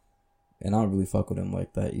 and I don't really fuck with him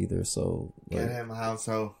like that either, so. Like, Get him how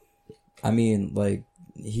so? I mean, like,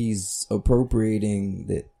 he's appropriating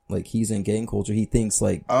that, like, he's in gang culture. He thinks,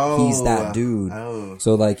 like, he's that dude. Oh.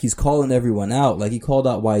 So, like, he's calling everyone out. Like, he called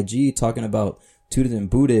out YG talking about Tooted and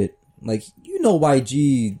Booted. Like, you know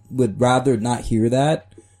YG would rather not hear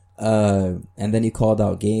that. And then he called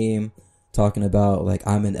out Game talking about, like,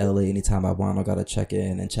 I'm in LA anytime I want. I gotta check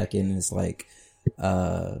in. And check in is, like,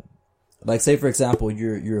 say, for example,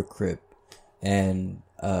 you're a Crip. And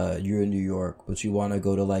you're in New York, but you want to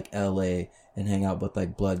go to, like, LA and hang out with,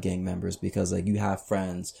 like, Blood Gang members because, like, you have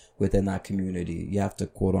friends within that community. You have to,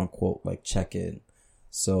 quote unquote, like, check in.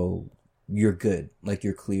 So you're good. Like,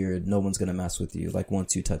 you're cleared. No one's gonna mess with you, like,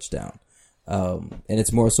 once you touch down. And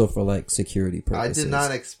it's more so for, like, security purposes. I did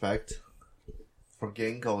not expect for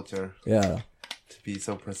gang culture to be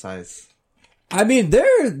so precise. I mean,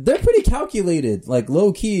 they're pretty calculated, like,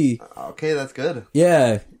 low key. Okay, that's good.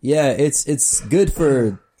 Yeah, it's good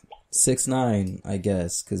for 6ix9ine, I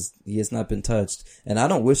guess, because he has not been touched. And I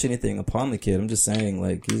don't wish anything upon the kid. I'm just saying,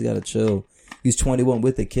 like, he's got to chill. He's 21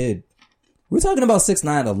 with a kid. We're talking about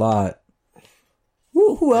 6ix9ine a lot.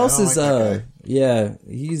 Who else is yeah,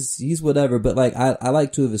 he's whatever. But, like, I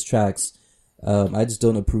like 2 of his tracks. I just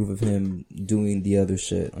don't approve of him doing the other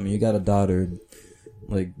shit. I mean, you got a daughter.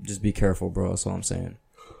 Like, just be careful, bro. That's all I'm saying.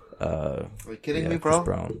 Are you kidding me, bro? Chris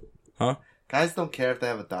Brown. Huh? Guys don't care if they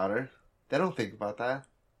have a daughter. They don't think about that.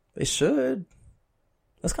 They should.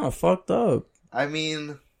 That's kind of fucked up. I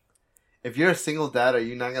mean, if you're a single dad, are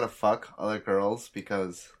you not gonna fuck other girls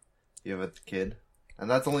because you have a kid? And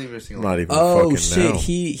that's only if you're single. Not even Oh fucking shit, now.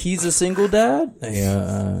 he's a single dad?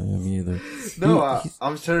 Yeah, me either. No,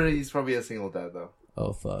 I'm sure he's probably a single dad though.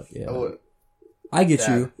 Oh fuck, yeah. Oh, I get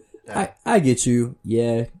dad. you. Dad. I get you.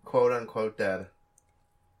 Yeah. Quote unquote dad.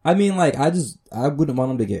 I mean, like, I wouldn't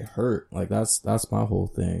want him to get hurt. Like, that's my whole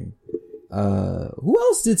thing. Who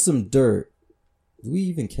else did some dirt? Do we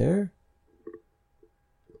even care?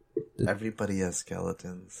 Everybody has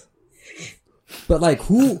skeletons. But, like,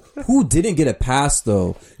 who didn't get a pass,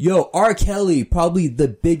 though? Yo, R. Kelly, probably the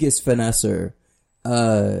biggest finesser.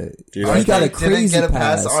 Dude, he got a crazy didn't get a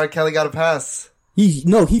pass. R. Kelly got a pass. He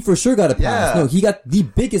for sure got a pass. Yeah. No, he got the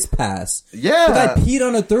biggest pass. Yeah. The guy peed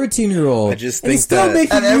on a 13-year-old. I just and he's think still that-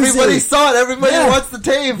 making And everybody music. saw it. Everybody Yeah. watched the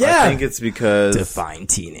tape. Yeah. I think it's because Define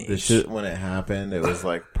teenage. the shit when it happened, it was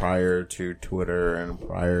like prior to Twitter and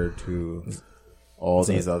prior to all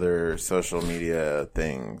these other social media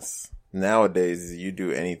things. Nowadays, you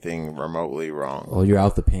do anything remotely wrong, Oh, you're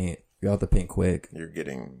out the paint. You're out the paint quick. you're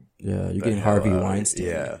getting Yeah, you're the getting hell Harvey out. Weinstein.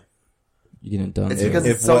 Yeah. You're getting done. It's for. because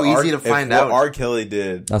it's so easy to find out. What R. Kelly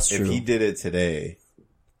did, That's if true. he did it today,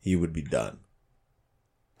 he would be done.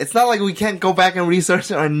 It's not like we can't go back and research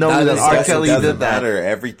or know That that is- R. that's- Kelly it doesn't did that. matter.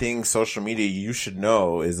 Everything social media you should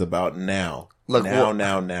know is about now. Look,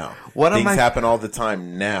 now. What am Things I- happen all the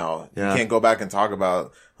time now. Yeah. You can't go back and talk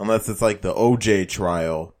about unless it's like the OJ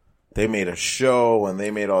trial. They made a show and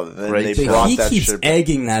they made all. Then Great they show. brought he that keeps shit.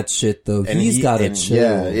 egging that shit though. He's got to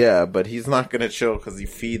chill. Yeah, but he's not gonna chill because he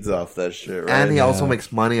feeds off that shit, right? And he also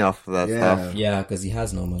makes money off of that Yeah. stuff. Yeah, because he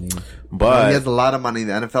has no money. He but has a lot of money.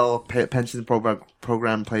 The NFL pension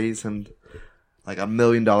program pays him like $1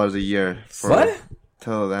 million a year for What?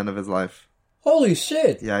 till the end of his life. Holy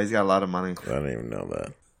shit. Yeah, he's got a lot of money. I don't even know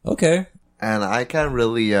that. Okay. And I can't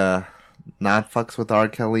really not fucks with R.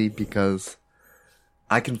 Kelly because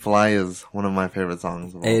I Can Fly is one of my favorite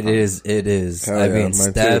songs of all It time. is. It is. Hell I yeah, mean, mine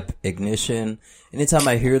Step, Ignition. Anytime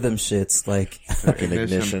I hear them shits, like, Fucking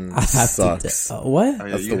Ignition I have sucks. to. What? Oh,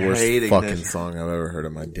 yeah, That's you the worst hate fucking Ignition. song I've ever heard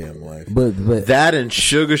in my damn life. But That and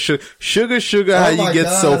Sugar, How You Get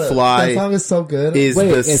So Fly That song is so good. is wait,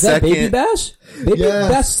 the is that Baby second. Bash? Baby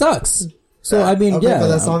Yes. Bash sucks. So I mean, Okay, yeah. but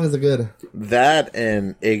that song is good. That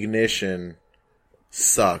and Ignition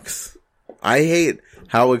sucks. I hate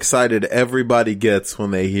how excited everybody gets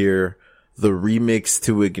when they hear the remix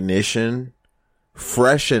to Ignition.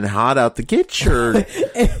 Fresh and hot out the get your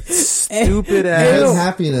stupid And ass.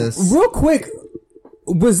 happiness. Real quick,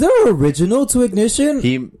 was there an original to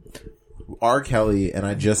Ignition? R. Kelly, and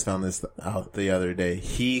I just found this out the other day,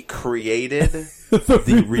 he created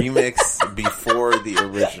the remix before the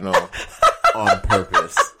original on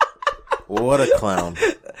purpose. What a clown.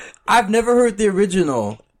 I've never heard the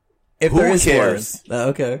original. If Who there is cares? one.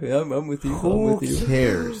 Okay, yeah, I'm with you. I'm Who with you.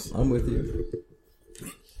 cares? I'm with you.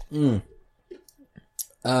 You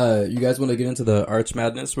guys want to get into the Arch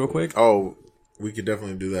Madness real quick? Oh, We could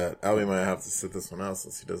definitely do that. Albie might have to sit this one out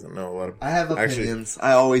since he doesn't know a lot of. I have Actually, opinions.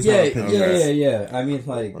 I always have opinions. Yeah. I mean,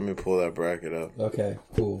 like, let me pull that bracket up. okay,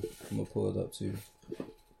 cool. I'm gonna pull it up too.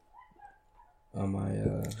 On my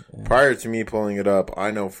yeah. Prior to me pulling it up, I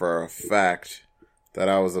know for a fact that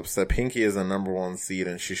I was upset. Pinky is a number 1 seed,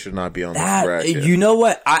 and she should not be on this bracket. You know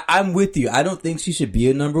what? I'm with you. I don't think she should be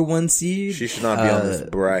a number 1 seed. She should not be on this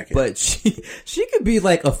bracket. But she could be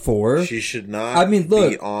like a 4. She should not. I mean,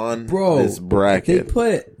 look, be on bro, this bracket.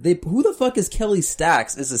 Who the fuck is Kelly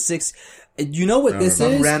Stacks? Is a 6. You know what this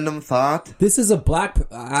Some is? random thought. This is a black.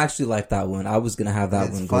 I actually like that one. I was gonna have that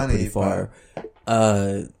It's one funny, go pretty far.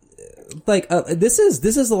 This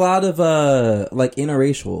is a lot of like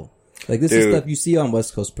interracial. Like this is stuff you see on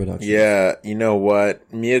West Coast production. Yeah, you know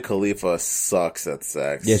what? Mia Khalifa sucks at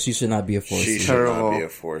sex. Yeah, she should not be a 4 She seed. should not be a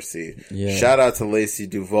 4 seed. Yeah. Shout out to Lacey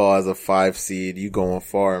Duvall as a 5 seed. You going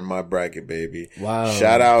far in my bracket, baby. Wow.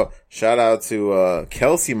 Shout out to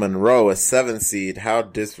Kelsey Monroe, a 7 seed. How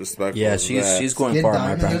disrespectful. Yeah, is that? she's going Skin far in my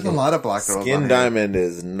Diamond, bracket. there's a lot of black girls. Skin on Diamond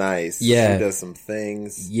is nice. Yeah. She does some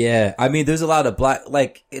things. Yeah, I mean, there's a lot of black,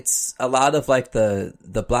 like, it's a lot of, like, the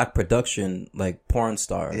black production, like, porn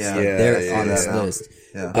stars. Yeah. Like, Yeah, they're yeah, on this yeah. list.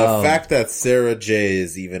 Yeah. The fact that Sarah J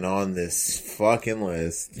is even on this fucking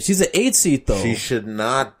list. She's an 8 seed, though. She should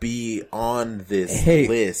not be on this Hey,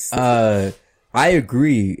 list. I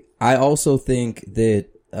agree. I also think that,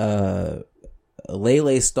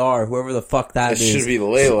 Lele Star, whoever the fuck that It is. should be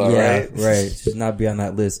Layla, right? Right. Should not be on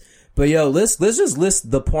that list. But yo, let's just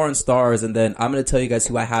list the porn stars, and then I'm gonna tell you guys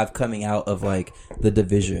who I have coming out of like the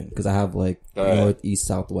division, because I have like north, east,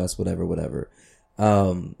 south, west, whatever.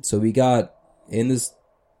 So we got in this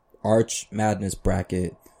Arch Madness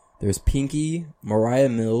bracket. There's Pinky, Mariah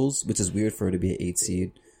Mills, which is weird for her to be an 8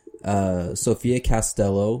 seed. Sophia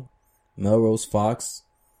Castello, Melrose Fox,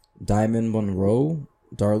 Diamond Monroe,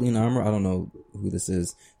 Darlene Armour, I don't know who this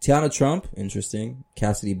is. Tiana Trump, interesting.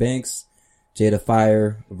 Cassidy Banks, Jada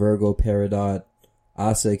Fire, Virgo Peridot,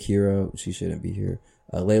 Asa Akira, she shouldn't be here.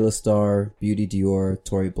 Layla Starr, Beauty Dior,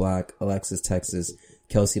 Tori Black, Alexis Texas,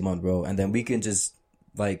 Kelsey Monroe, and then we can just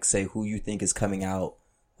like say who you think is coming out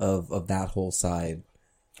of that whole side.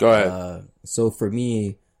 Go ahead. So for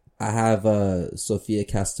me, I have Sophia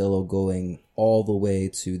Castello going all the way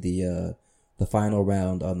to the final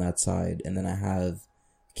round on that side, and then I have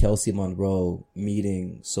Kelsey Monroe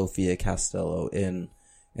meeting Sophia Castello in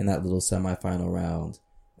that little semifinal round,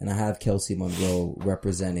 and I have Kelsey Monroe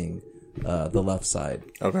representing the left side.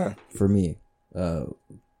 Okay. For me,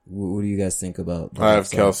 what do you guys think about? I have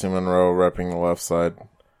Kelsey Monroe repping the left side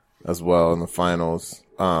as well in the finals.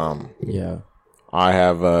 Yeah. I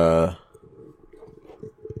have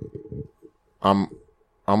I'm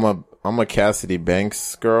a Cassidy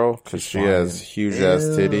Banks girl because she has huge ass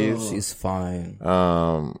titties. She's fine.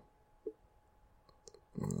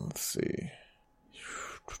 Let's see.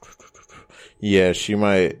 Yeah, she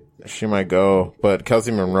might go, but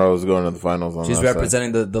Kelsey Monroe is going to the finals on She's that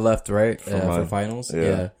representing the left, right? For my- finals?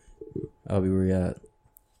 yeah. I'll be where you at.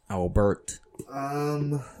 Albert.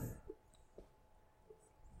 I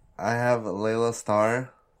have Layla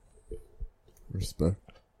Starr Respect.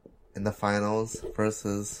 in the finals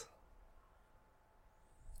versus.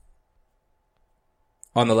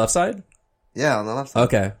 On the left side? Yeah, on the left side.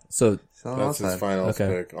 Okay. So, She's on the That's left his side. finals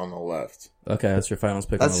Okay. pick on the left. okay, that's your finals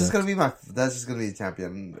pick. That's on the just left. gonna be That's just gonna be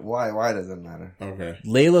champion. Why does it matter? Okay.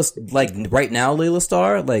 Layla's, like, right now, Layla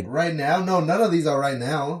Starr? Like, Right now, no, none of these are right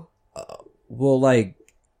now. well, like,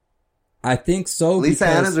 I think so. Lisa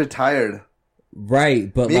because, Anna's retired.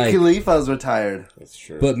 right, but Mia like, Khalifa's retired. That's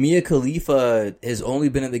true. but Mia Khalifa has only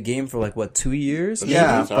been in the game for like, what, 2 years? But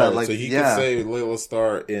Yeah, she's but, retired, like, so he yeah. could say Layla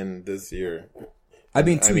Starr in this year. I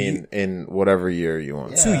mean, in whatever year you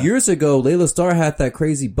want. Yeah. 2 years ago, Layla Starr had that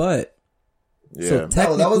crazy butt. Yeah. So No,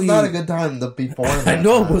 technically, that was not a good time. The before. I that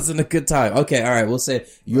know it time. wasn't a good time. Okay, all right, we'll say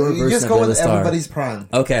your You version just of go Layla with Starr. everybody's prime.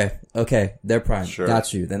 Okay, their prime. Sure.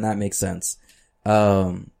 Got you. Then that makes sense.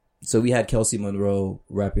 So we had Kelsey Monroe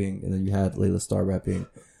repping, and then you had Layla Starr repping.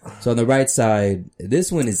 So on the right side,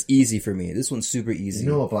 this one is easy for me. This one's super easy.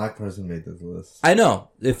 You know, a black person made this list. I know.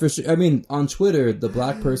 For sure. I mean, on Twitter, the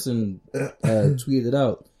black person tweeted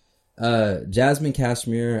out. Jasmine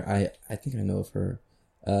Cashmere, I think I know of her.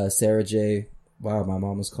 Sarah J. Wow, my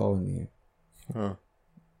mom is calling me. Huh.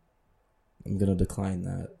 I'm gonna decline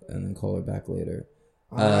that and then call her back later.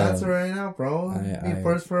 That's right now, bro. Be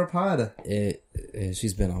first for a pod.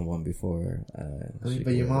 She's been on one before.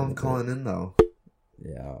 But your mom calling in though.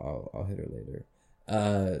 Yeah, I'll hit her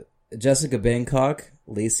later. Jessica Bangkok,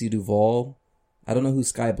 Lacey Duvall. I don't know who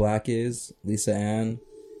Sky Black is. Lisa Ann,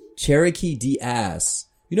 Cherokee Diaz.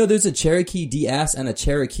 You know, there's a Cherokee Diaz and a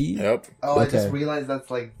Cherokee. Yep. Oh, I Okay. just realized that's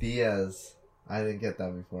like Diaz. I didn't get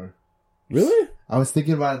that before. Really? I was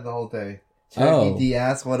thinking about it the whole day. Cherokee Oh.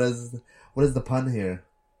 Diaz. What is the pun here?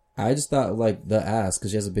 I just thought like the ass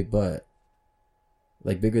because she has a big butt,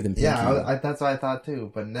 like bigger than Pinky. Yeah, that's what I thought too.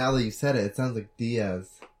 But now that you said it, it sounds like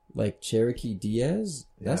Diaz. Like Cherokee Diaz.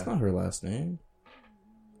 That's Yeah. not her last name.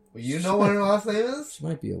 Well, you know what her last name is? She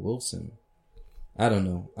might be a Wilson. I don't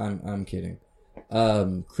know. I'm kidding.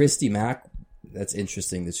 Christy Mack. That's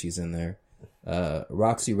interesting that she's in there.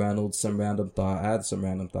 Roxy Reynolds. Some random thought. I had some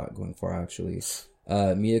random thought going for her, actually.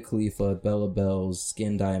 Mia Khalifa, Bella Bells,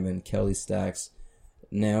 Skin Diamond, Kelly Stacks,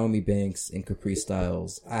 Naomi Banks, and Capri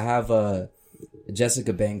Styles. I have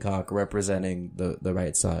Jessica Bangkok representing the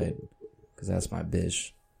right side because that's my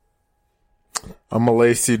bitch. I'm a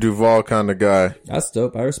Lacey Duvall kind of guy. That's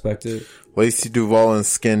dope. I respect it. Lacey Duvall and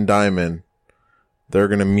Skin Diamond. They're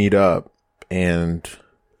going to meet up. And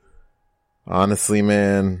honestly,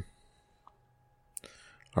 man,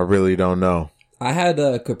 I really don't know. I had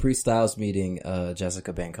Capri Styles meeting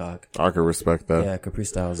Jessica Bangkok. I could respect that. Yeah, Capri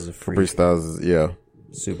Styles is a freak. Capri Styles is, yeah.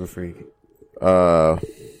 Super freak.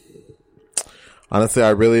 Honestly, I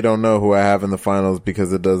really don't know who I have in the finals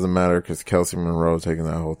because it doesn't matter because Kelsey Monroe taking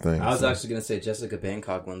that whole thing. I was actually going to say Jessica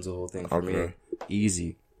Bangkok wins the whole thing for me.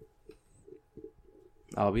 Easy.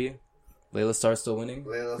 Albie? Layla Starr still winning?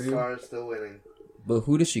 Layla Starr is still winning. But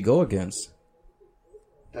who does she go against?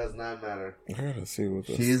 Does not matter. I gotta see what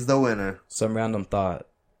this She's the winner. Some random thought.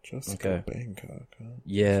 Jessica Bangkok, huh?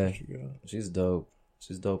 Yeah. She got. She's dope.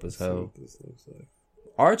 She's dope as See hell. what this looks like.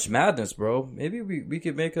 Arch Madness, bro. Maybe we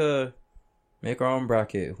could make our own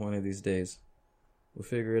bracket one of these days. We'll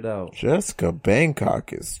figure it out. Jessica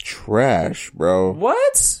Bangkok is trash, bro.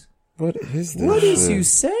 What? What is this? What is shit? you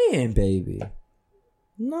saying, baby?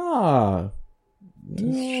 Nah.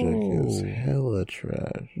 This chick is hella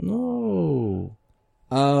trash. No.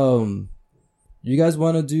 You guys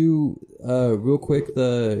want to do real quick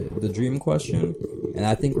the dream question, and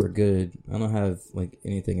I think we're good. I don't have like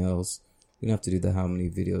anything else. We don't have to do the how many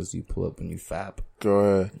videos you pull up when you fap. Go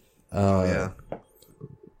ahead. Yeah.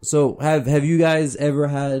 So have you guys ever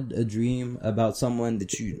had a dream about someone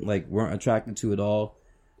that you like weren't attracted to at all?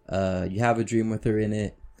 You have a dream with her in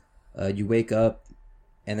it. You wake up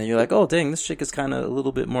and then you're like, oh dang, this chick is kind of a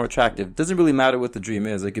little bit more attractive. Doesn't really matter what the dream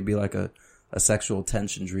is. It could be like a sexual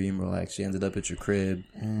tension dream or like she ended up at your crib.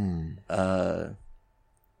 And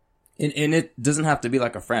it doesn't have to be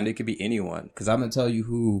like a friend. It could be anyone. Because I'm gonna tell you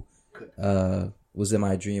who was in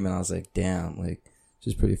my dream, and I was like, damn, like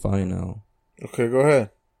she's pretty funny now. Okay, go ahead.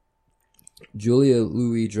 Julia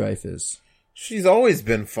Louis-Dreyfus. She's always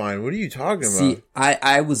been fine. What are you talking about? See,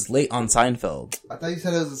 I was late on Seinfeld. I thought you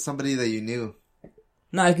said it was somebody that you knew.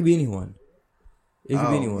 No, it could be anyone. It could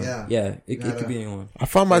be anyone. Yeah. It could be anyone. I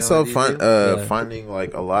found myself Yeah. finding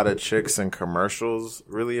like a lot of chicks in commercials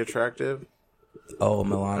really attractive. Oh,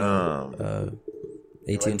 Milana.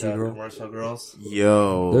 AT&T girl. Commercial girls.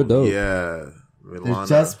 Yo, They're dope. Yeah, They're Milana.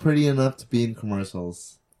 just pretty enough to be in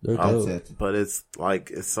commercials. They're That's dope. it. But it's like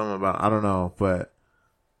it's something about I don't know, but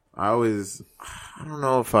I don't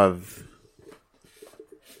know if I've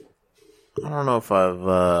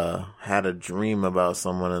had a dream about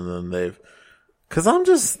someone and then they've, cause I'm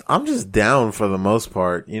just down for the most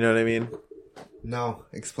part. You know what I mean? No,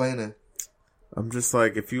 explain it. I'm just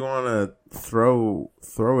like, if you want to throw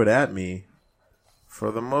it at me, for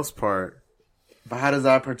the most part. But how does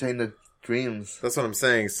that pertain to dreams? That's what I'm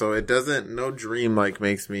saying. So it doesn't. No dream like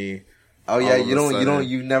makes me. Oh yeah, all of a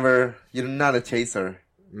sudden- you're not a chaser.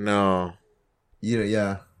 No.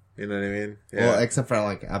 Yeah. You know what I mean? Yeah. Well, except for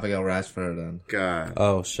like Abigail Rashford then. God.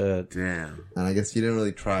 Oh shit. Damn. And I guess you didn't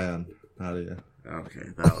really try on Nadia. Okay,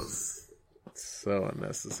 that was so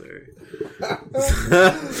unnecessary.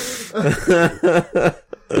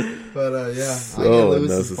 But yeah, So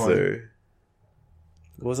unnecessary.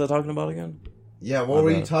 What was I talking about again? Yeah, what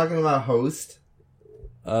were you bad. talking about, host?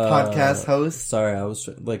 Podcast host? Sorry, I was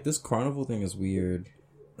like, this carnival thing is weird.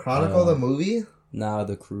 Chronicle the movie? Nah,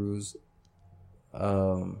 the cruise.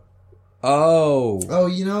 Oh,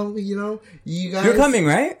 you know, you guys. you're coming,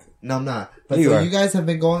 right? No, I'm not. But You so are. you guys have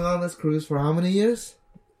been going on this cruise for how many years?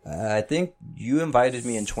 I think you invited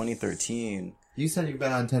me in 2013. You said you've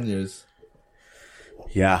been on 10 years.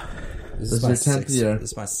 Yeah. This is your 10th year.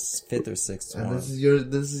 This is my fifth or sixth And one. this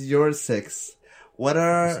is your 6. What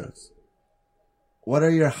are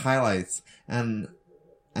your highlights? And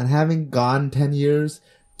having gone 10 years,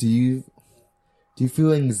 do you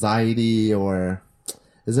feel anxiety, or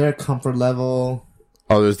is there a comfort level?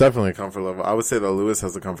 Oh, there's definitely a comfort level. I would say that Lewis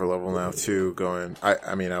has a comfort level now too. Going,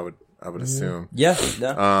 I mean, I would assume. Yeah.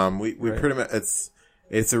 We pretty much it's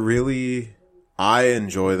It's a really, I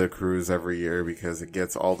enjoy the cruise every year because it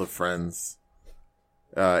gets all the friends.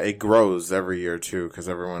 It grows every year too because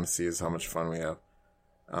everyone sees how much fun we have.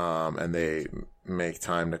 And they make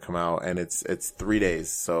time to come out, and it's 3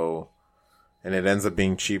 days. So, and it ends up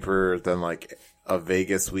being cheaper than like a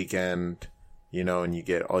Vegas weekend, you know, and you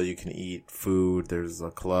get all you can eat food. There's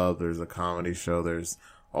a club, there's a comedy show, there's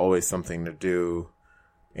always something to do,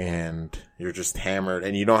 and you're just hammered,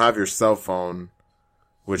 and you don't have your cell phone,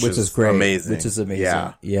 which is great. Amazing. Which is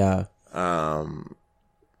amazing. Yeah.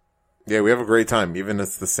 Yeah, we have a great time. Even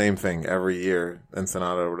it's the same thing every year.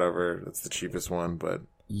 Ensenada or whatever. It's the cheapest one, but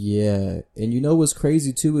yeah. And you know what's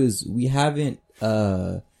crazy too is we haven't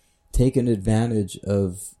taken advantage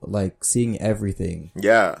of like seeing everything.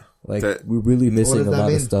 Yeah. Like we're really missing a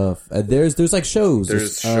lot of stuff. There's like shows.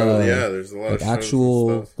 There's shows. Yeah, there's a lot like of shows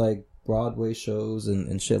actual like Broadway shows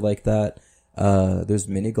and shit like that. There's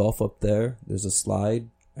mini golf up there. There's a slide.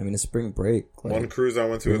 I mean, it's spring break. Like, one cruise I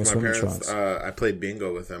went to with my parents, I played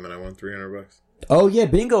bingo with them and I won $300. Oh yeah,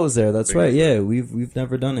 bingo's there. That's right. Yeah, we've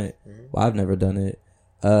never done it. Mm-hmm. Well, I've never done it.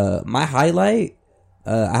 My highlight,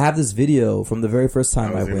 I have this video from the very first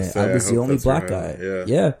time I went. I was the only black guy.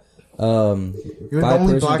 Yeah. You're the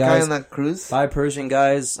only black guy on that cruise? 5 Persian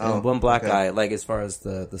guys and 1 black guy, like as far as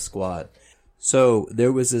the squad. So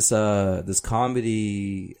there was this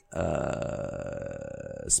comedy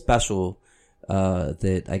special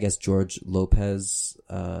that I guess George Lopez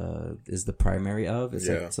is the primary of. It's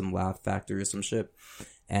like some Laugh Factory or some shit.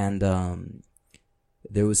 And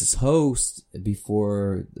there was this host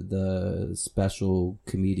before the special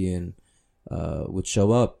comedian would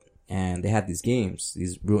show up, and they had these games,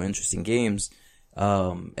 these real interesting games.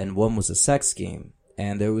 And one was a sex game.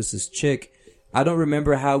 And there was this chick, I don't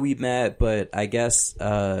remember how we met, but I guess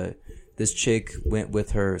this chick went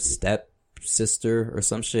with her sister or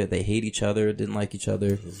some shit. They hate each other, didn't like each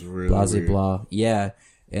other, really blah blah blah. Yeah.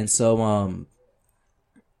 And so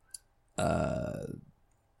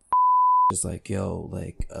just like, yo,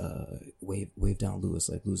 like wave down Lewis,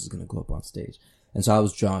 like Lewis is gonna go up on stage. And so I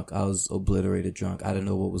was drunk, I was obliterated drunk, I didn't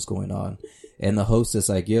know what was going on. And the hostess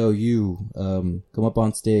like, yo, you come up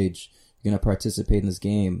on stage, you're gonna participate in this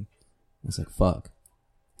game. I was like, fuck.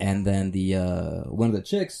 And then the one of the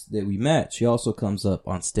chicks that we met, she also comes up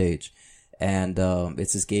on stage. And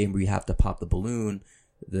it's this game where you have to pop the balloon.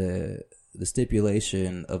 The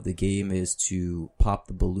stipulation of the game is to pop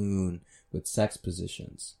the balloon with sex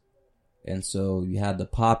positions. And so you had to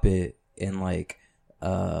pop it in like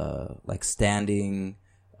standing,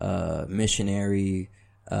 missionary,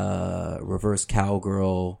 reverse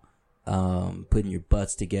cowgirl, putting your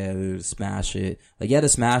butts together to smash it. Like you had to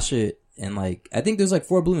smash it in like, I think there's like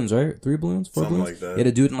 4 balloons, right? 3 balloons? 4 Something balloons? Like that. You had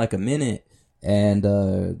to do it in like a minute. And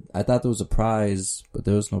I thought there was a prize, but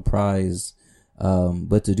there was no prize.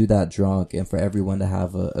 But to do that drunk and for everyone to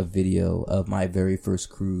have a video of my very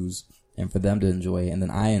first cruise and for them to enjoy it, and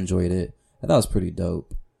then I enjoyed it, I thought it was pretty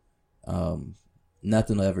dope.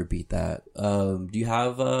 Nothing will ever beat that. Do you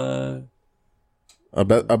have a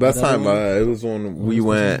best time? It was when we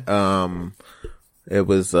went. It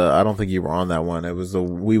was. I don't think you were on that one. It was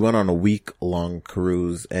we went on a week-long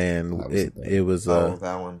cruise, and it was.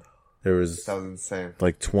 That one. That was insane.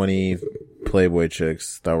 Like 20 Playboy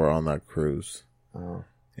chicks that were on that cruise. Oh.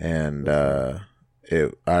 And I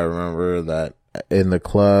remember that in the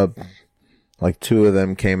club, like 2 of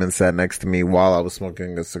them came and sat next to me while I was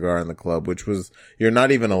smoking a cigar in the club, which was, you're not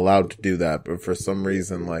even allowed to do that, but for some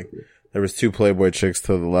reason, like, there was 2 Playboy chicks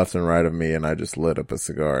to the left and right of me, and I just lit up a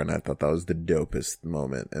cigar, and I thought that was the dopest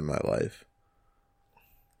moment in my life.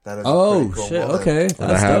 That is cool shit! moment. Okay,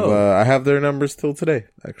 that's dope. I have their numbers till today,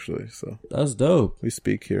 actually. So that's dope. We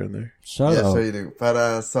speak here and there. Shout out. So you do.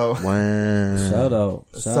 But so wow. Shout out.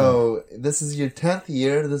 So this is your 10th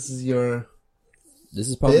year. This is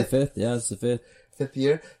probably 5th. Yeah, it's the 5th. 5th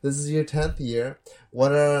year. This is your 10th year.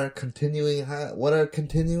 What are continuing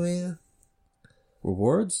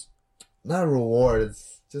rewards? Not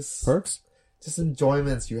rewards, just perks. Just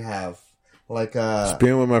enjoyments you have, like just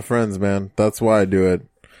being with my friends, man. That's why I do it.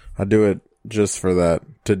 I do it just for that,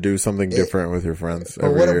 to do something different with your friends.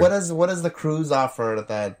 But what does the cruise offer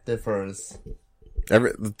that differs?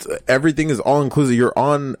 Everything is all inclusive. You're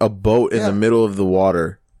on a boat in the middle of the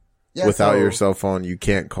water without your cell phone. You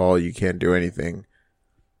can't call. You can't do anything.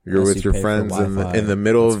 You're with your friends in the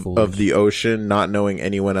middle of the ocean, not knowing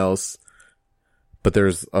anyone else. But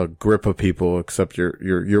there's a grip of people, except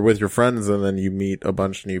you're with your friends, and then you meet a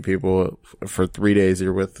bunch of new people for 3 days.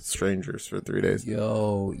 You're with strangers for 3 days.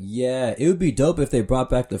 Yo, yeah, it would be dope if they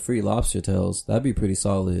brought back the free lobster tails. That'd be pretty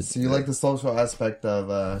solid. So you like the social aspect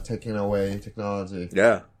of taking away technology?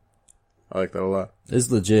 Yeah, I like that a lot. It's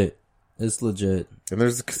legit. It's legit. And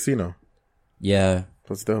there's a casino. Yeah.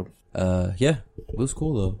 That's dope. Yeah. It was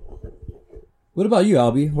cool though. What about you,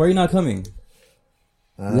 Albie? Why are you not coming?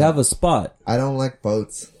 We have a spot. I don't like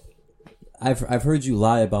boats. I've heard you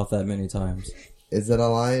lie about that many times. Is it a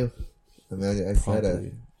lie? I mean, I said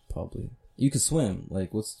it. Probably. You can swim.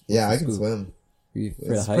 Like, what's Yeah, the I can scoop? swim. You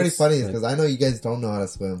afraid It's of pretty heights? funny Like, because I know you guys don't know how to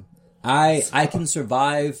swim. I can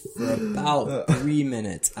survive for about 3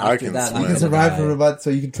 minutes. After I can that, swim. I'm You can gonna survive die. for about, so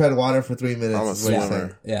you can tread water for 3 minutes. I'm a is what you're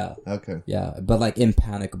swimmer. saying. Yeah. Okay. Yeah. But like in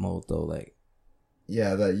panic mode though. Like,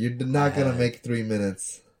 Yeah, that you're not gonna make 3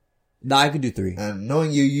 minutes. nah, I could do 3. And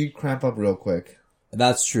knowing you, you'd cramp up real quick.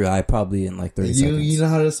 That's true. I probably in like 30 seconds. You know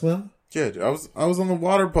how to swim? Yeah, dude, I was on the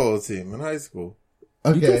water polo team in high school.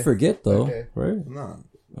 Okay. You could forget though, Okay. right? Nah.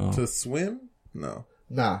 Oh. To swim? No.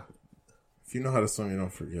 Nah. If you know how to swim, you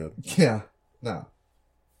don't forget. Yeah. Nah.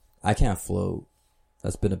 I can't float.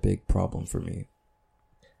 That's been a big problem for me.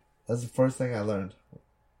 That's the first thing I learned.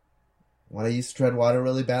 When I used to tread water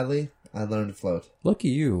really badly, I learned to float. Lucky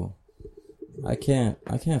you. I can't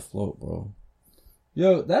float, bro.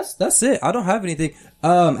 Yo, that's it. I don't have anything.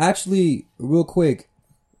 Actually, real quick,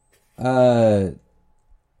 for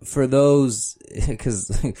those,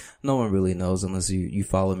 because no one really knows unless you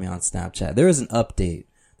follow me on Snapchat. There is an update.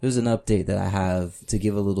 There's an update that I have to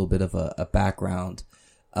give a little bit of a background.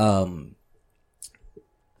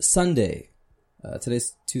 Sunday,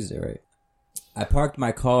 today's Tuesday, right? I parked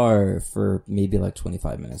my car for maybe like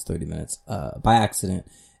 25 minutes, 30 minutes, by accident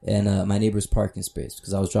in my neighbor's parking space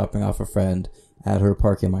because I was dropping off a friend. I had her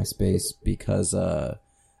park in my space because I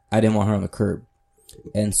didn't want her on the curb.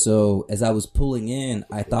 And so as I was pulling in,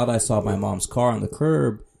 I thought I saw my mom's car on the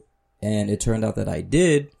curb, and it turned out that I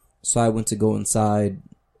did. So I went to go inside,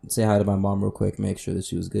 say hi to my mom real quick, make sure that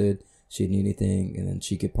she was good, she didn't need anything, and then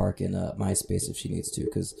she could park in my space if she needs to,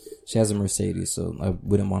 because she has a Mercedes, so I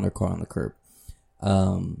wouldn't want her car on the curb.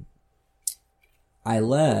 I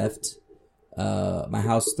left my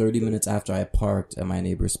house 30 minutes after I parked at my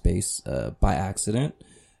neighbor's space by accident.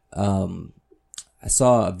 I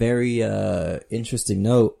saw a very interesting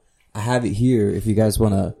note. I have it here if you guys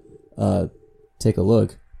want to take a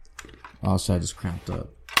look. Oh, shit, I just cramped up.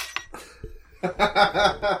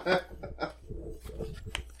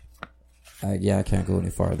 Yeah, I can't go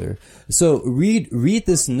any farther. So read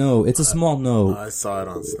this note. It's a small note. I saw it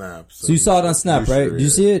on Snap. So you saw it on Snap, right? Did you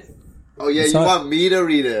see it? Oh yeah, you saw it? want me to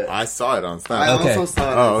read it? I saw it on Snap. I Okay. also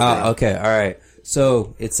saw it. Oh, okay. Okay, all right.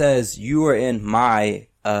 So it says you are in my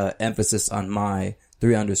emphasis on my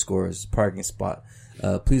 3 underscores parking spot.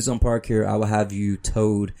 Please don't park here. I will have you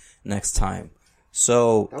towed next time.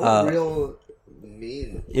 So That was real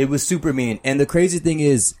mean. it was super mean. And the crazy thing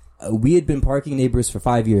is, we had been parking neighbors for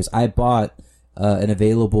 5 years. I bought an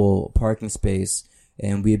available parking space,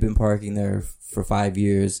 and we had been parking there for 5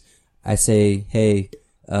 years. I say, hey,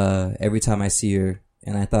 every time I see her,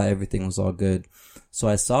 and I thought everything was all good. So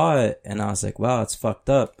I saw it, and I was like, wow, it's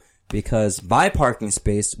fucked up, because my parking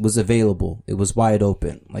space was available. It was wide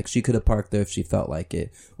open. Like, she could have parked there if she felt like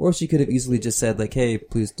it. Or she could have easily just said, like, hey,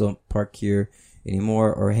 please don't park here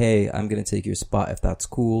anymore. Or, hey, I'm going to take your spot if that's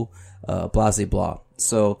cool. Blah, blah, blah.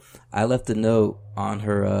 So I left a note on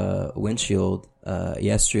her windshield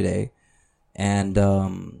yesterday, and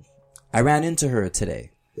I ran into her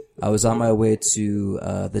today. I was on my way to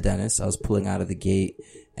the dentist. I was pulling out of the gate,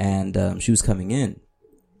 and she was coming in.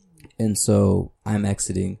 And so I'm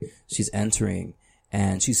exiting, she's entering,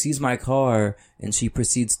 and she sees my car, and she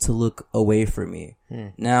proceeds to look away from me.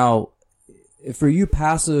 Now, for you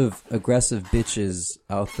passive aggressive bitches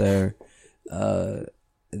out there,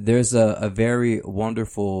 there's a very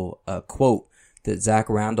wonderful quote that Zach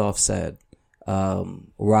Randolph said,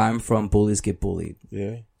 where I'm from, bullies get bullied.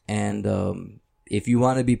 Yeah. And if you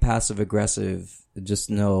want to be passive aggressive, just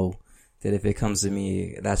know that if it comes to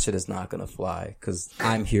me, that shit is not gonna fly, because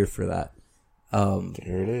I'm here for that.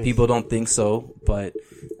 There it is. People don't think so, but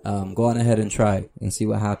go on ahead and try and see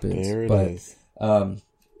what happens. There it but is.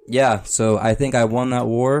 yeah, so I think I won that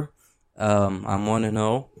war. I'm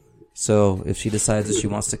 1-0. So if she decides that she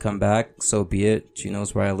wants to come back, so be it. She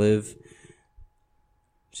knows where I live.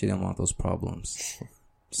 She didn't want those problems.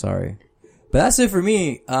 Sorry. But that's it for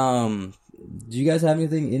me. Do you guys have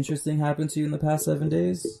anything interesting happen to you in the past 7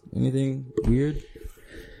 days? Anything weird?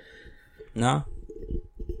 No?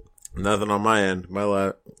 Nothing on my end.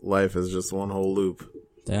 My life is just one whole loop.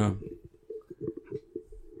 Damn.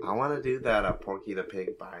 I want to do that Porky the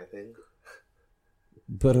Pig buy thing.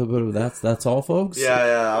 But that's all, folks?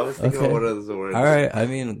 Yeah, I was thinking Okay. what are the words. All right. I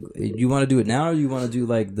mean, you want to do it now, or you want to do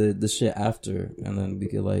like the shit after, and then we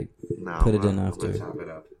could like No, put it in we'll after? chop it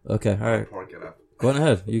up. Okay. All right. Pork it up. Go on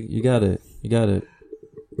ahead. You got it. You got it.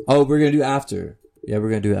 Oh, we're gonna do after. Yeah, we're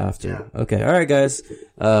gonna do it after. Yeah. Okay. All right, guys.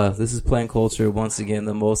 This is Plant Culture. Once again,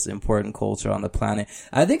 the most important culture on the planet.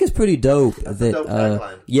 I think it's pretty dope.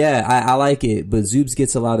 Yeah, I like it. But Zoobs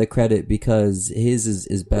gets a lot of credit because his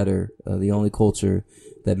is better. The only culture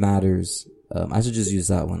that matters. I should just use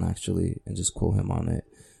that one actually and just quote him on it.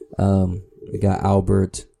 We got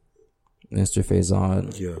Albert, Mr.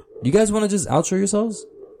 Faison. Yeah. You guys want to just outro yourselves?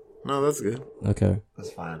 No, that's good. Okay.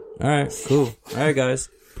 That's fine. All right. Cool. All right, guys.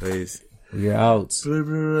 Peace. We're out.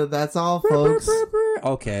 That's all, folks.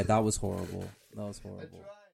 Okay, that was horrible. That was horrible.